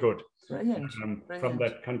is very good. Brilliant. From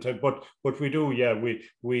that content, but we do, yeah,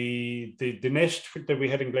 the nest that we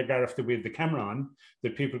had in Glengarriff that we had the camera on,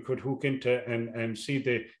 that people could hook into and see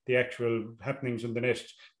the actual happenings in the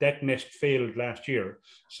nest. That nest failed last year,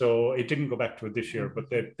 so it didn't go back to it this year, but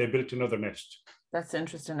they built another nest. That's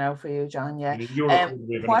interesting now for you, John. Yeah.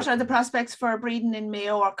 What are the prospects for breeding in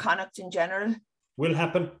Mayo or Connacht in general? Will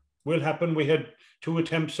happen. We had 2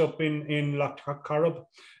 attempts up in Lough Corrib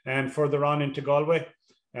and further on into Galway.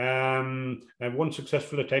 And 1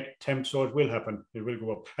 successful attempt, so it will happen. It will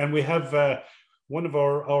go up. And we have one of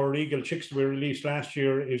our eagle chicks that we released last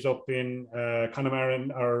year is up in Connemara,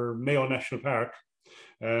 or Mayo National Park,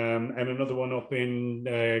 and another one up in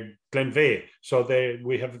Glenveigh. So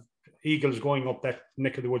we have eagles going up that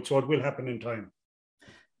neck of the woods, so it will happen in time.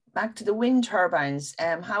 Back to the wind turbines.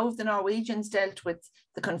 How have the Norwegians dealt with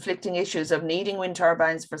the conflicting issues of needing wind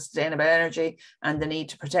turbines for sustainable energy and the need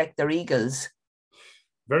to protect their eagles?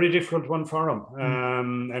 Very difficult one for them,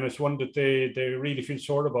 and it's one that they really feel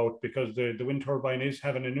sore about, because the wind turbine is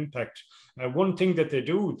having an impact. One thing that they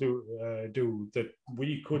do that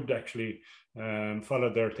we could actually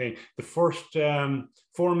follow their thing. The first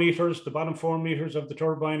 4 meters, the bottom 4 meters of the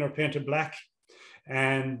turbine are painted black,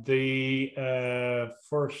 and the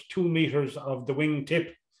first 2 meters of the wing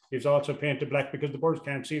tip is also painted black, because the birds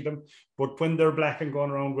can't see them. But when they're black and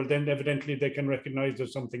going around, well, then evidently they can recognize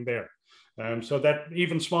there's something there. So that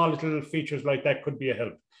even small little features like that could be a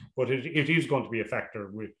help, but it is going to be a factor.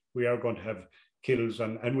 We are going to have kills,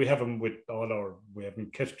 and we have them with we have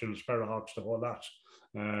kestrels, sparrowhawks, the whole lot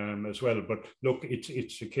as well. But look,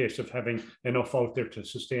 it's a case of having enough out there to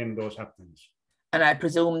sustain those happenings. And I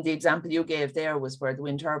presume the example you gave there was where the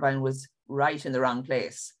wind turbine was right in the wrong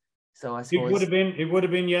place. So I suppose it would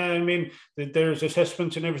have been, yeah. I mean, there's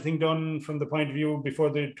assessments and everything done from the point of view before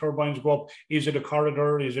the turbines go up. Is it a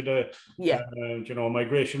corridor? Is it a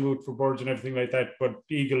migration route for birds and everything like that? But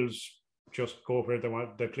eagles just go where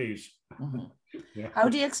they please. Mm-hmm. Yeah. How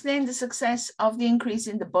do you explain the success of the increase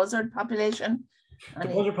in the buzzard population?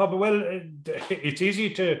 Buzzard population. Well, it's easy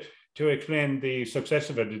to explain the success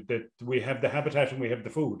of it. That we have the habitat and we have the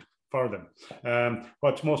food for them.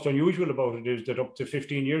 What's most unusual about it is that up to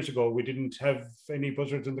 15 years ago, we didn't have any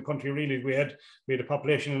buzzards in the country, really. We had a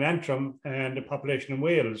population in Antrim and a population in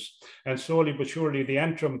Wales. And slowly but surely, the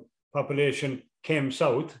Antrim population came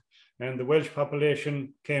south and the Welsh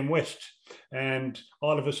population came west. And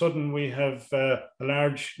all of a sudden, we have a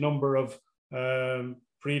large number of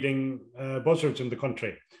breeding buzzards in the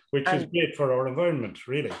country, which is great for our environment,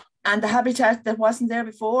 really. And the habitat that wasn't there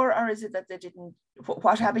before, or is it that they didn't?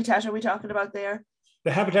 What habitat are we talking about there?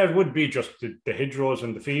 The habitat would be just the hedgerows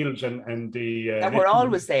and the fields and the that were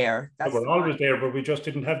always there. That were always there, but we just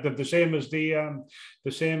didn't have them. The same as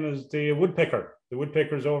the woodpecker. The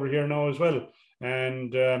woodpecker's over here now as well.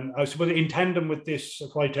 And I suppose in tandem with this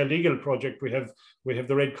white-tailed eagle project, we have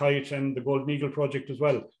the red kite and the golden eagle project as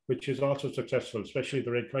well, which is also successful, especially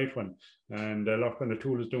the red kite one. And Lachlan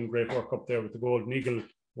O'Toole is doing great work up there with the golden eagle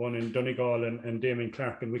one in Donegal, and Damien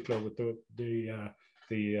Clark in Wicklow with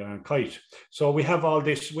the kite. So we have all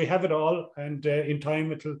this, we have it all, and in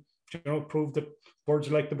time it'll prove that birds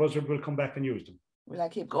like the buzzard will come back and use them. Will I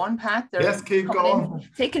keep going, Pat? Yes, keep going.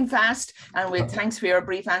 Thick and fast, and thanks for your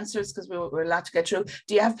brief answers, because we're a lot to get through.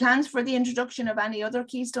 Do you have plans for the introduction of any other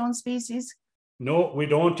keystone species? No, we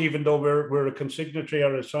don't, even though we're a consignatory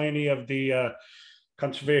or a signee of the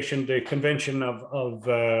the Convention of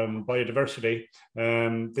Biodiversity.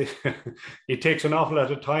 It takes an awful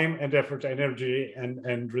lot of time and effort, energy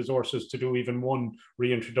and resources to do even one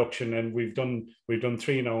reintroduction, and we've done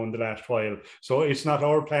 3 now in the last while. So it's not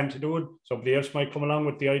our plan to do it. Somebody else might come along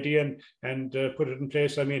with the idea and put it in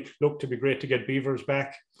place. I mean, look, to be great to get beavers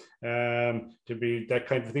back, to be that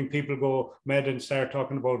kind of thing. People go mad and start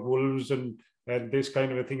talking about wolves and this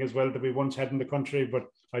kind of a thing as well that we once had in the country, but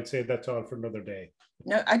I'd say that's all for another day.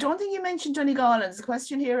 No, I don't think you mentioned Donegal. And the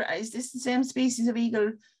question here, is this the same species of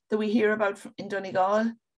eagle that we hear about in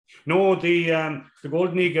Donegal? No, the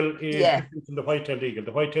golden eagle is different from the white-tailed eagle.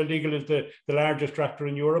 The white-tailed eagle is the largest raptor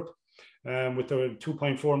in Europe. with a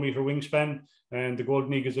 2.4 meter wingspan, and the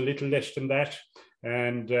Golden Eagle is a little less than that.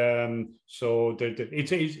 And so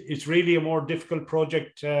it's really a more difficult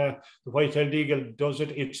project. The white-tailed eagle does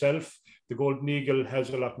it itself. The Golden Eagle has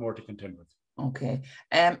a lot more to contend with. Okay.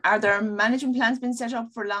 Are there management plans been set up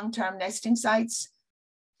for long-term nesting sites?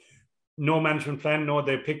 No management plan. No,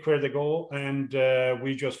 they pick where they go, and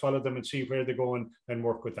we just follow them and see where they go and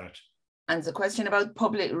work with that. And the question about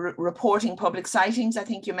reporting public sightings, I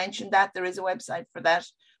think you mentioned that there is a website for that,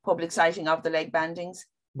 public sighting of the leg bandings.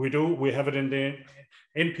 We do. We have it in the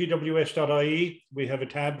npws.ie. We have a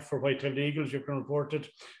tab for white-tailed eagles. You can report it,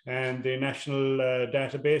 and the national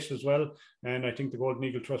database as well. And I think the Golden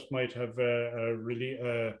Eagle Trust might have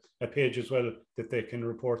a page as well that they can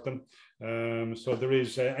report them. So there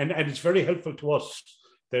is, and it's very helpful to us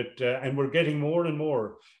that, and we're getting more and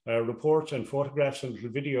more reports and photographs and little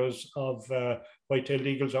videos of white-tailed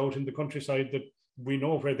eagles out in the countryside that we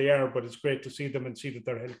know where they are, but it's great to see them and see that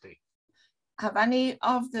they're healthy. Have any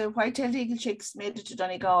of the white-tailed eagle chicks made it to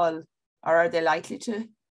Donegal, or are they likely to?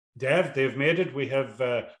 They've made it. We have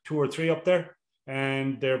 2 or 3 up there,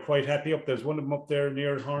 and they're quite happy up. There's one of them up there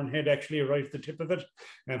near Hornhead, actually, right at the tip of it.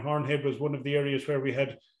 And Hornhead was one of the areas where we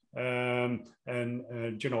had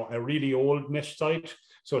you know, a really old nest site.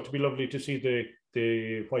 So it'd be lovely to see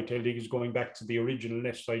the white-tailed eagles going back to the original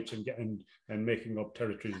nest sites and making up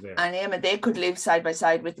territories there. And Eamon, they could live side by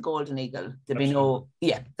side with the Golden Eagle. There'd be no,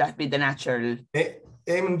 yeah, that'd be the natural.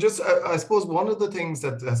 Eamon, just I suppose one of the things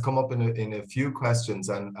that has come up in a few questions,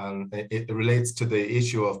 and it relates to the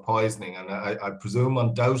issue of poisoning, and I presume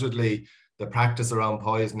undoubtedly the practice around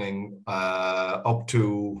poisoning up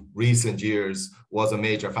to recent years was a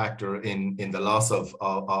major factor in the loss of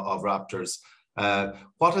raptors.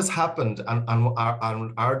 What has happened, and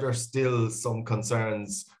are there still some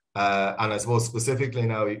concerns? And I suppose specifically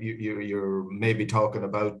now you're maybe talking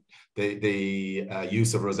about the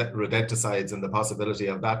use of rodenticides and the possibility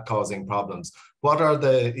of that causing problems. What are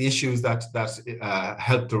the issues that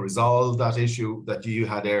help to resolve that issue that you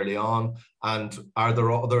had early on? And are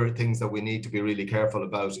there other things that we need to be really careful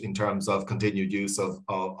about in terms of continued use of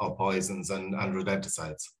poisons and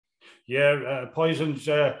rodenticides? Yeah, poisons,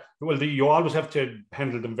 well, you always have to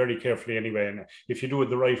handle them very carefully anyway. And if you do it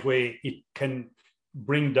the right way, it can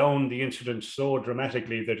bring down the incidence so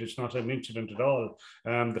dramatically that it's not an incident at all.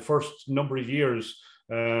 The first number of years,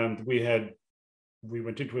 we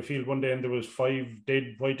went into a field one day and there was 5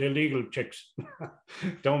 dead white-tailed eagle chicks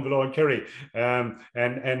down below in Kerry.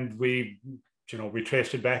 And we, you know, we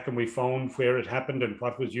traced it back and we found where it happened and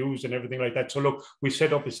what was used and everything like that. So look, we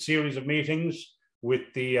set up a series of meetings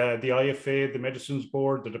with the IFA, the Medicines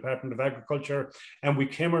Board, the Department of Agriculture, and we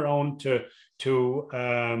came around to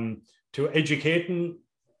educating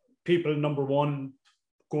people. Number one,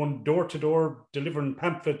 going door to door, delivering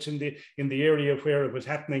pamphlets in the area where it was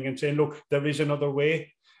happening, and saying, look, there is another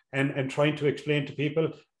way, and trying to explain to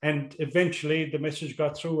people. And eventually, the message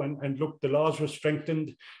got through, and look, the laws were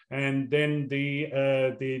strengthened, and then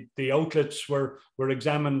the outlets were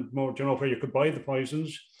examined more. You know, where you could buy the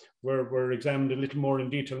poisons were examined a little more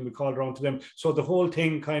in detail, and we called around to them. So the whole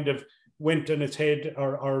thing kind of went on its head,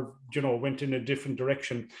 or you know, went in a different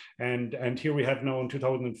direction. And here we have now in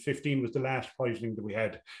 2015 was the last poisoning that we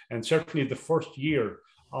had. And certainly the first year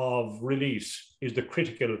of release is the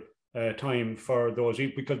critical time for those,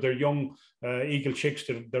 because they're young eagle chicks.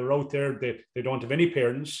 They're out there. They don't have any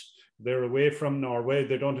parents. They're away from Norway.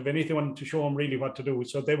 They don't have anyone to show them really what to do.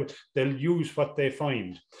 So they'll use what they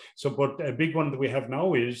find. So, but a big one that we have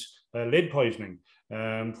now is lead poisoning,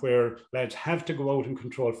 where lads have to go out and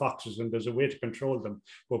control foxes, and there's a way to control them.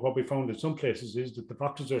 But what we found in some places is that the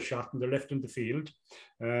foxes are shot and they're left in the field.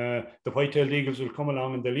 The white-tailed eagles will come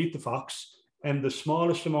along and they'll eat the fox, and the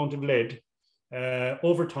smallest amount of lead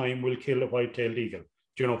over time will kill a white-tailed eagle.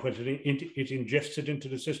 Do you know, when it ingests it into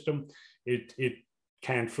the system, it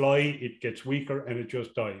can't fly, it gets weaker, and it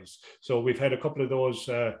just dies. So we've had a couple of those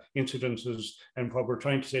incidences, and what we're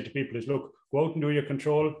trying to say to people is, look, go out and do your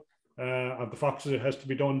control of the foxes. It has to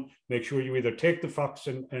be done. Make sure you either take the fox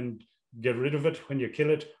and get rid of it when you kill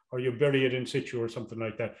it, or you bury it in situ or something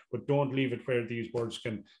like that. But don't leave it where these birds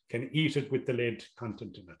can eat it with the lead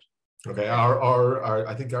content in it. Okay,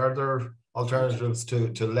 I think, are there alternatives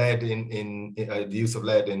to lead in the use of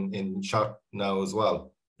lead in shot now as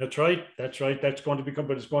well? That's right. That's going to become,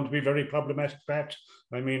 but it's going to be very problematic, Pat.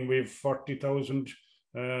 I mean, we've 40,000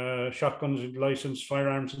 shotguns, licensed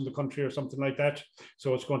firearms in the country or something like that.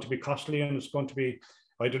 So it's going to be costly, and it's going to be,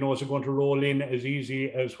 I don't know, is it going to roll in as easy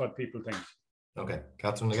as what people think? Okay,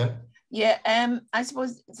 Catherine again. Yeah, I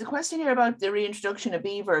suppose it's a question here about the reintroduction of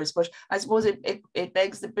beavers, but I suppose it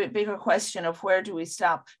begs the bigger question of where do we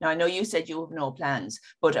stop? Now, I know you said you have no plans,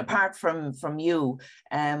 but apart from you,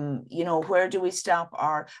 you know, where do we stop?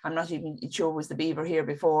 Or I'm not even sure was the beaver here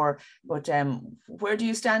before, but where do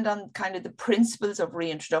you stand on kind of the principles of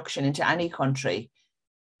reintroduction into any country?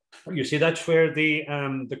 You see, that's where the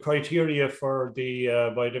criteria for the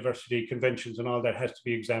biodiversity conventions and all that has to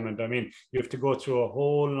be examined. I mean, you have to go through a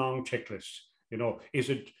whole long checklist. You know, has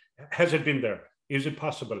it been there? Is it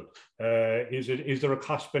possible? Is there a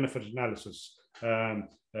cost-benefit analysis?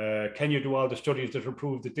 Can you do all the studies that will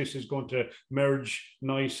prove that this is going to merge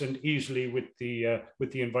nice and easily with the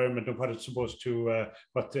environment and what it's supposed to?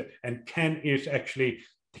 And can it actually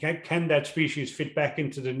can that species fit back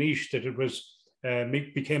into the niche that it was?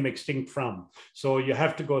 Became extinct from. So you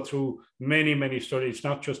have to go through many studies. It's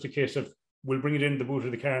not just a case of we'll bring it in the boot of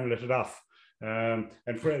the car and let it off. And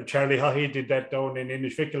Charlie Haughey did that down in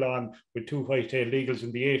Inishvikilan with 2 white-tailed eagles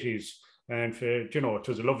in the 80s. And you know, it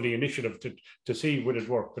was a lovely initiative to see would it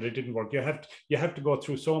work, but it didn't work. You have to go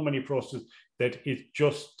through so many processes that it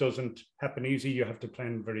just doesn't happen easy. You have to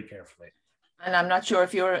plan very carefully. And I'm not sure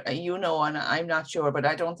if you know, and I'm not sure, but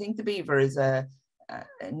I don't think the beaver is a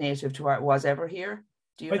native to our, was ever here.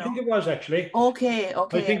 Do you know? I think it was actually. Okay.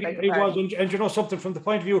 I think it was, and you know something, from the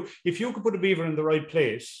point of view, if you could put a beaver in the right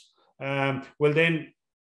place, well then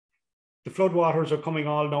the flood waters are coming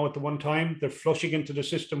all now at the one time. They're flushing into the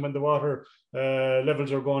system when the water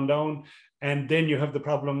levels are going down, and then you have the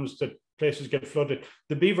problems that places get flooded.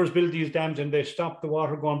 The beavers build these dams and they stop the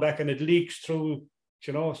water going back, and it leaks through.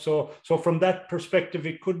 You know, so from that perspective,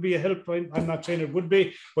 it could be a help. I'm not saying it would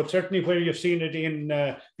be, but certainly where you've seen it in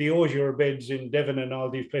the osier beds in Devon and all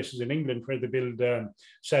these places in England where they build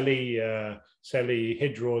Sally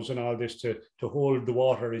hedgerows and all this to hold the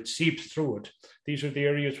water, it seeps through it. These are the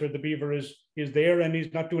areas where the beaver is there, and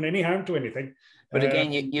he's not doing any harm to anything. But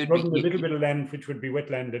again, you'd be a little bit of land, which would be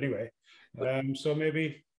wetland anyway. So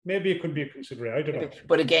maybe it could be a consideration. I don't know.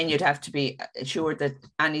 But again, you'd have to be assured that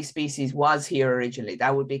any species was here originally.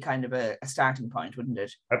 That would be kind of a starting point, wouldn't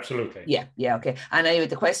it? Absolutely. Yeah, okay. And anyway,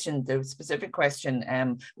 the specific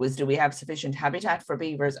question was, do we have sufficient habitat for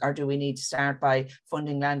beavers, or do we need to start by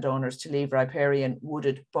funding landowners to leave riparian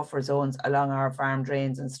wooded buffer zones along our farm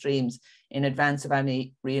drains and streams in advance of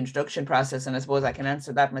any reintroduction process? And I suppose I can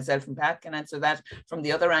answer that myself, and Pat can answer that from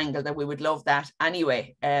the other angle, that we would love that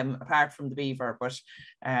anyway, apart from the beaver. But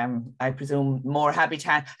I presume more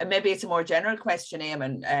habitat, and maybe it's a more general question,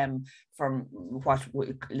 Eamon, from what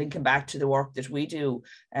linking back to the work that we do.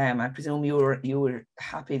 I presume you were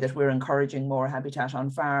happy that we're encouraging more habitat on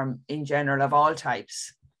farm in general of all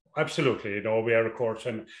types. Absolutely, you know, we are, of course,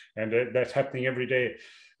 and that's happening every day.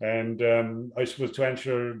 And I suppose to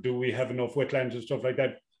answer, do we have enough wetlands and stuff like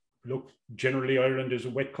that? Look, generally Ireland is a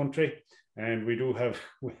wet country, and we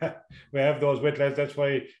have those wetlands. That's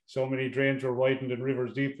why so many drains were widened and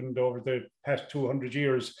rivers deepened over the past 200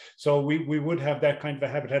 years. So we would have that kind of a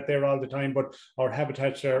habitat there all the time, but our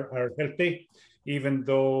habitats are healthy. Even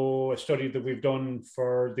though a study that we've done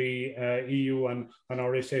for the EU and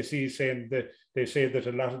our SAC saying that they say that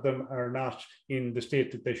a lot of them are not in the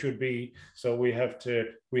state that they should be. So we have to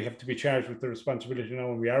be charged with the responsibility now,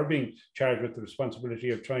 and we are being charged with the responsibility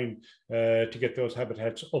of trying to get those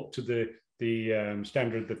habitats up to the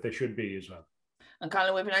standard that they should be as well. And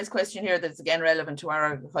Colin, we have a nice question here that's again relevant to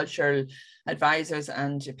our agricultural advisors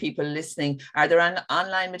and people listening. Are there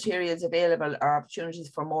online materials available or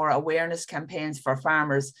opportunities for more awareness campaigns for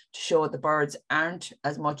farmers to show the birds aren't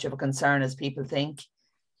as much of a concern as people think?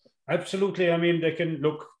 Absolutely. I mean, they can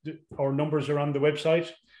look, our numbers are on the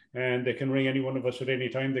website, and they can ring any one of us at any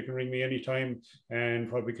time. They can ring me anytime,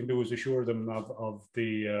 and what we can do is assure them of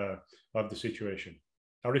the situation.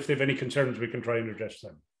 Or if they have any concerns, we can try and address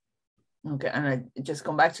them. Okay, and I just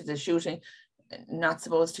come back to the shooting. Not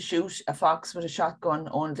supposed to shoot a fox with a shotgun,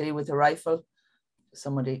 only with a rifle.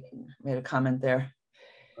 Somebody made a comment there.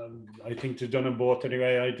 I think they've done them both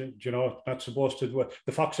anyway. Not supposed to do it.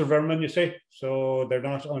 The fox are vermin, you say, so they're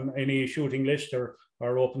not on any shooting list or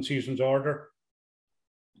open seasons order.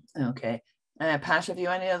 Okay, Pat, have you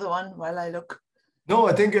any other one while I look? No,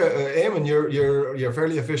 I think Eamon, you're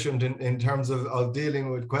fairly efficient in terms of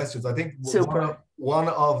dealing with questions. I think one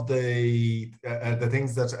of the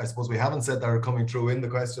things that I suppose we haven't said that are coming through in the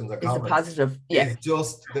questions or comments, the positive, yeah, is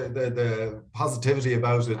just the positivity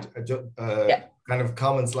about it. Kind of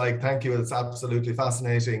comments like, "Thank you, it's absolutely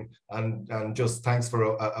fascinating," and just thanks for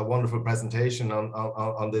a wonderful presentation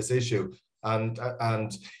on this issue. And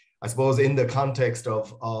I suppose in the context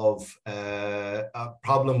of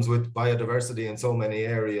problems with biodiversity in so many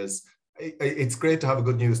areas, it's great to have a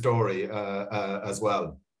good news story as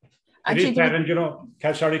well. It is, Pat, and you know,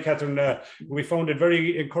 sorry, Catherine, we found it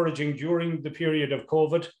very encouraging during the period of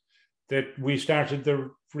COVID that we started the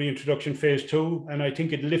reintroduction phase 2, and I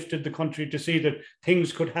think it lifted the country to see that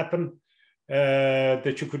things could happen,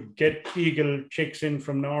 that you could get eagle chicks in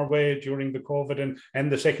from Norway during the COVID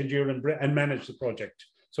and the second year and manage the project.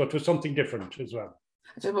 So it was something different as well.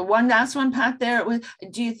 So, but one last one, Pat, there.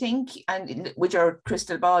 Do you think, and with your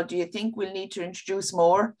crystal ball, do you think we'll need to introduce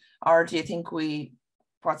more, or do you think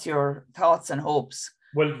what's your thoughts and hopes?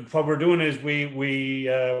 Well, what we're doing is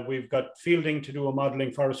we've got Fielding to do a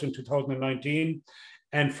modelling for us in 2019,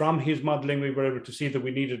 and from his modelling we were able to see that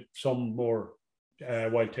we needed some more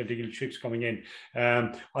wild-tailed eagle chicks coming in.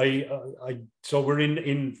 So we're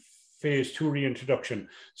in phase 2 reintroduction.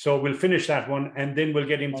 So we'll finish that one, and then we'll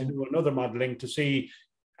get him to do another modelling to see,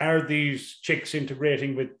 are these chicks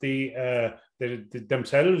integrating with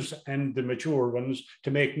themselves and the mature ones to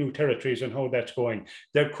make new territories, and how that's going.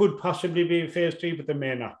 There could possibly be a phase 3, but there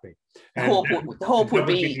may not be. The hope would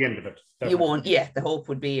be the end of it. The hope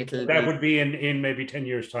would be that would be in maybe 10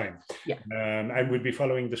 years' time. Yeah. And we'd be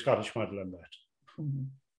following the Scottish model on that.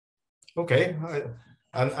 Mm-hmm. Okay.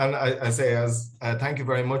 And I say, as thank you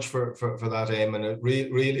very much for that, Eamon.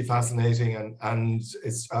 Really fascinating, and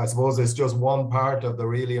I suppose it's just one part of the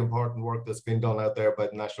really important work that's been done out there by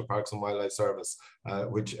the National Parks and Wildlife Service,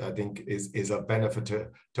 which I think is of benefit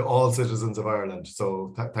to all citizens of Ireland.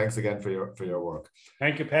 So thanks again for your work.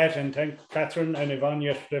 Thank you, Pat, and thank Catherine and Yvonne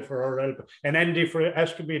yesterday for her help, and Andy for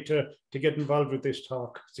asking me to get involved with this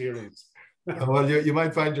talk series. Well, you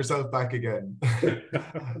might find yourself back again.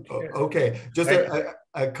 Okay, just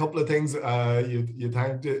a couple of things. You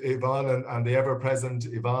thanked Yvonne and the ever-present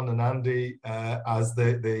Yvonne and Andy as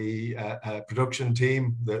the production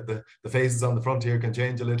team. The faces on the front here can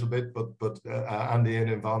change a little bit, but Andy and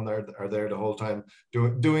Yvonne are there the whole time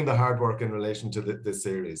doing the hard work in relation to this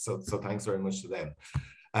series. So thanks very much to them.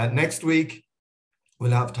 Next week, we'll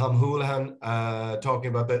have Tom Houlihan talking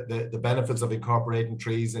about the benefits of incorporating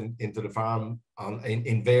trees into the farm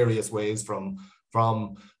in various ways, from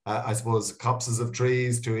I suppose copses of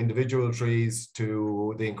trees to individual trees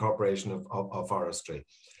to the incorporation of forestry.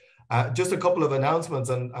 Just a couple of announcements,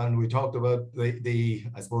 and we talked about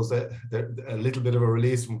I suppose a little bit of a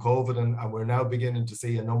release from COVID, and we're now beginning to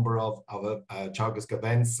see a number of Teagasc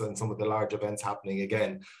events and some of the large events happening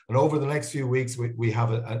again. And over the next few weeks, we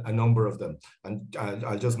have a number of them, and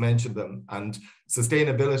I'll just mention them. And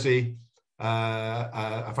sustainability,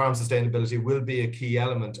 farm sustainability will be a key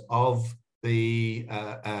element of the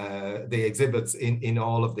exhibits in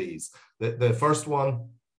all of these. The first one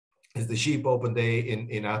is the Sheep Open Day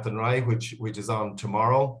in Athenry, which is on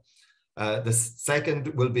tomorrow. The second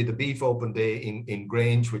will be the Beef Open Day in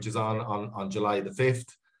Grange, which is on July the 5th.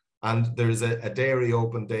 And there's a Dairy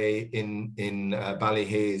Open Day in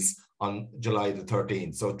Ballyhaise on July the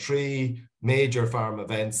 13th. So 3 major farm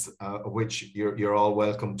events, which you're all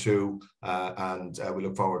welcome to, and we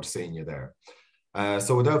look forward to seeing you there.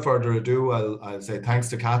 So without further ado, I'll say thanks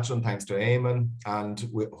to Catherine, thanks to Eamon, and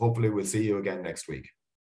hopefully we'll see you again next week.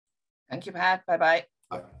 Thank you, Pat. Bye-bye.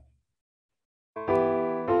 Bye.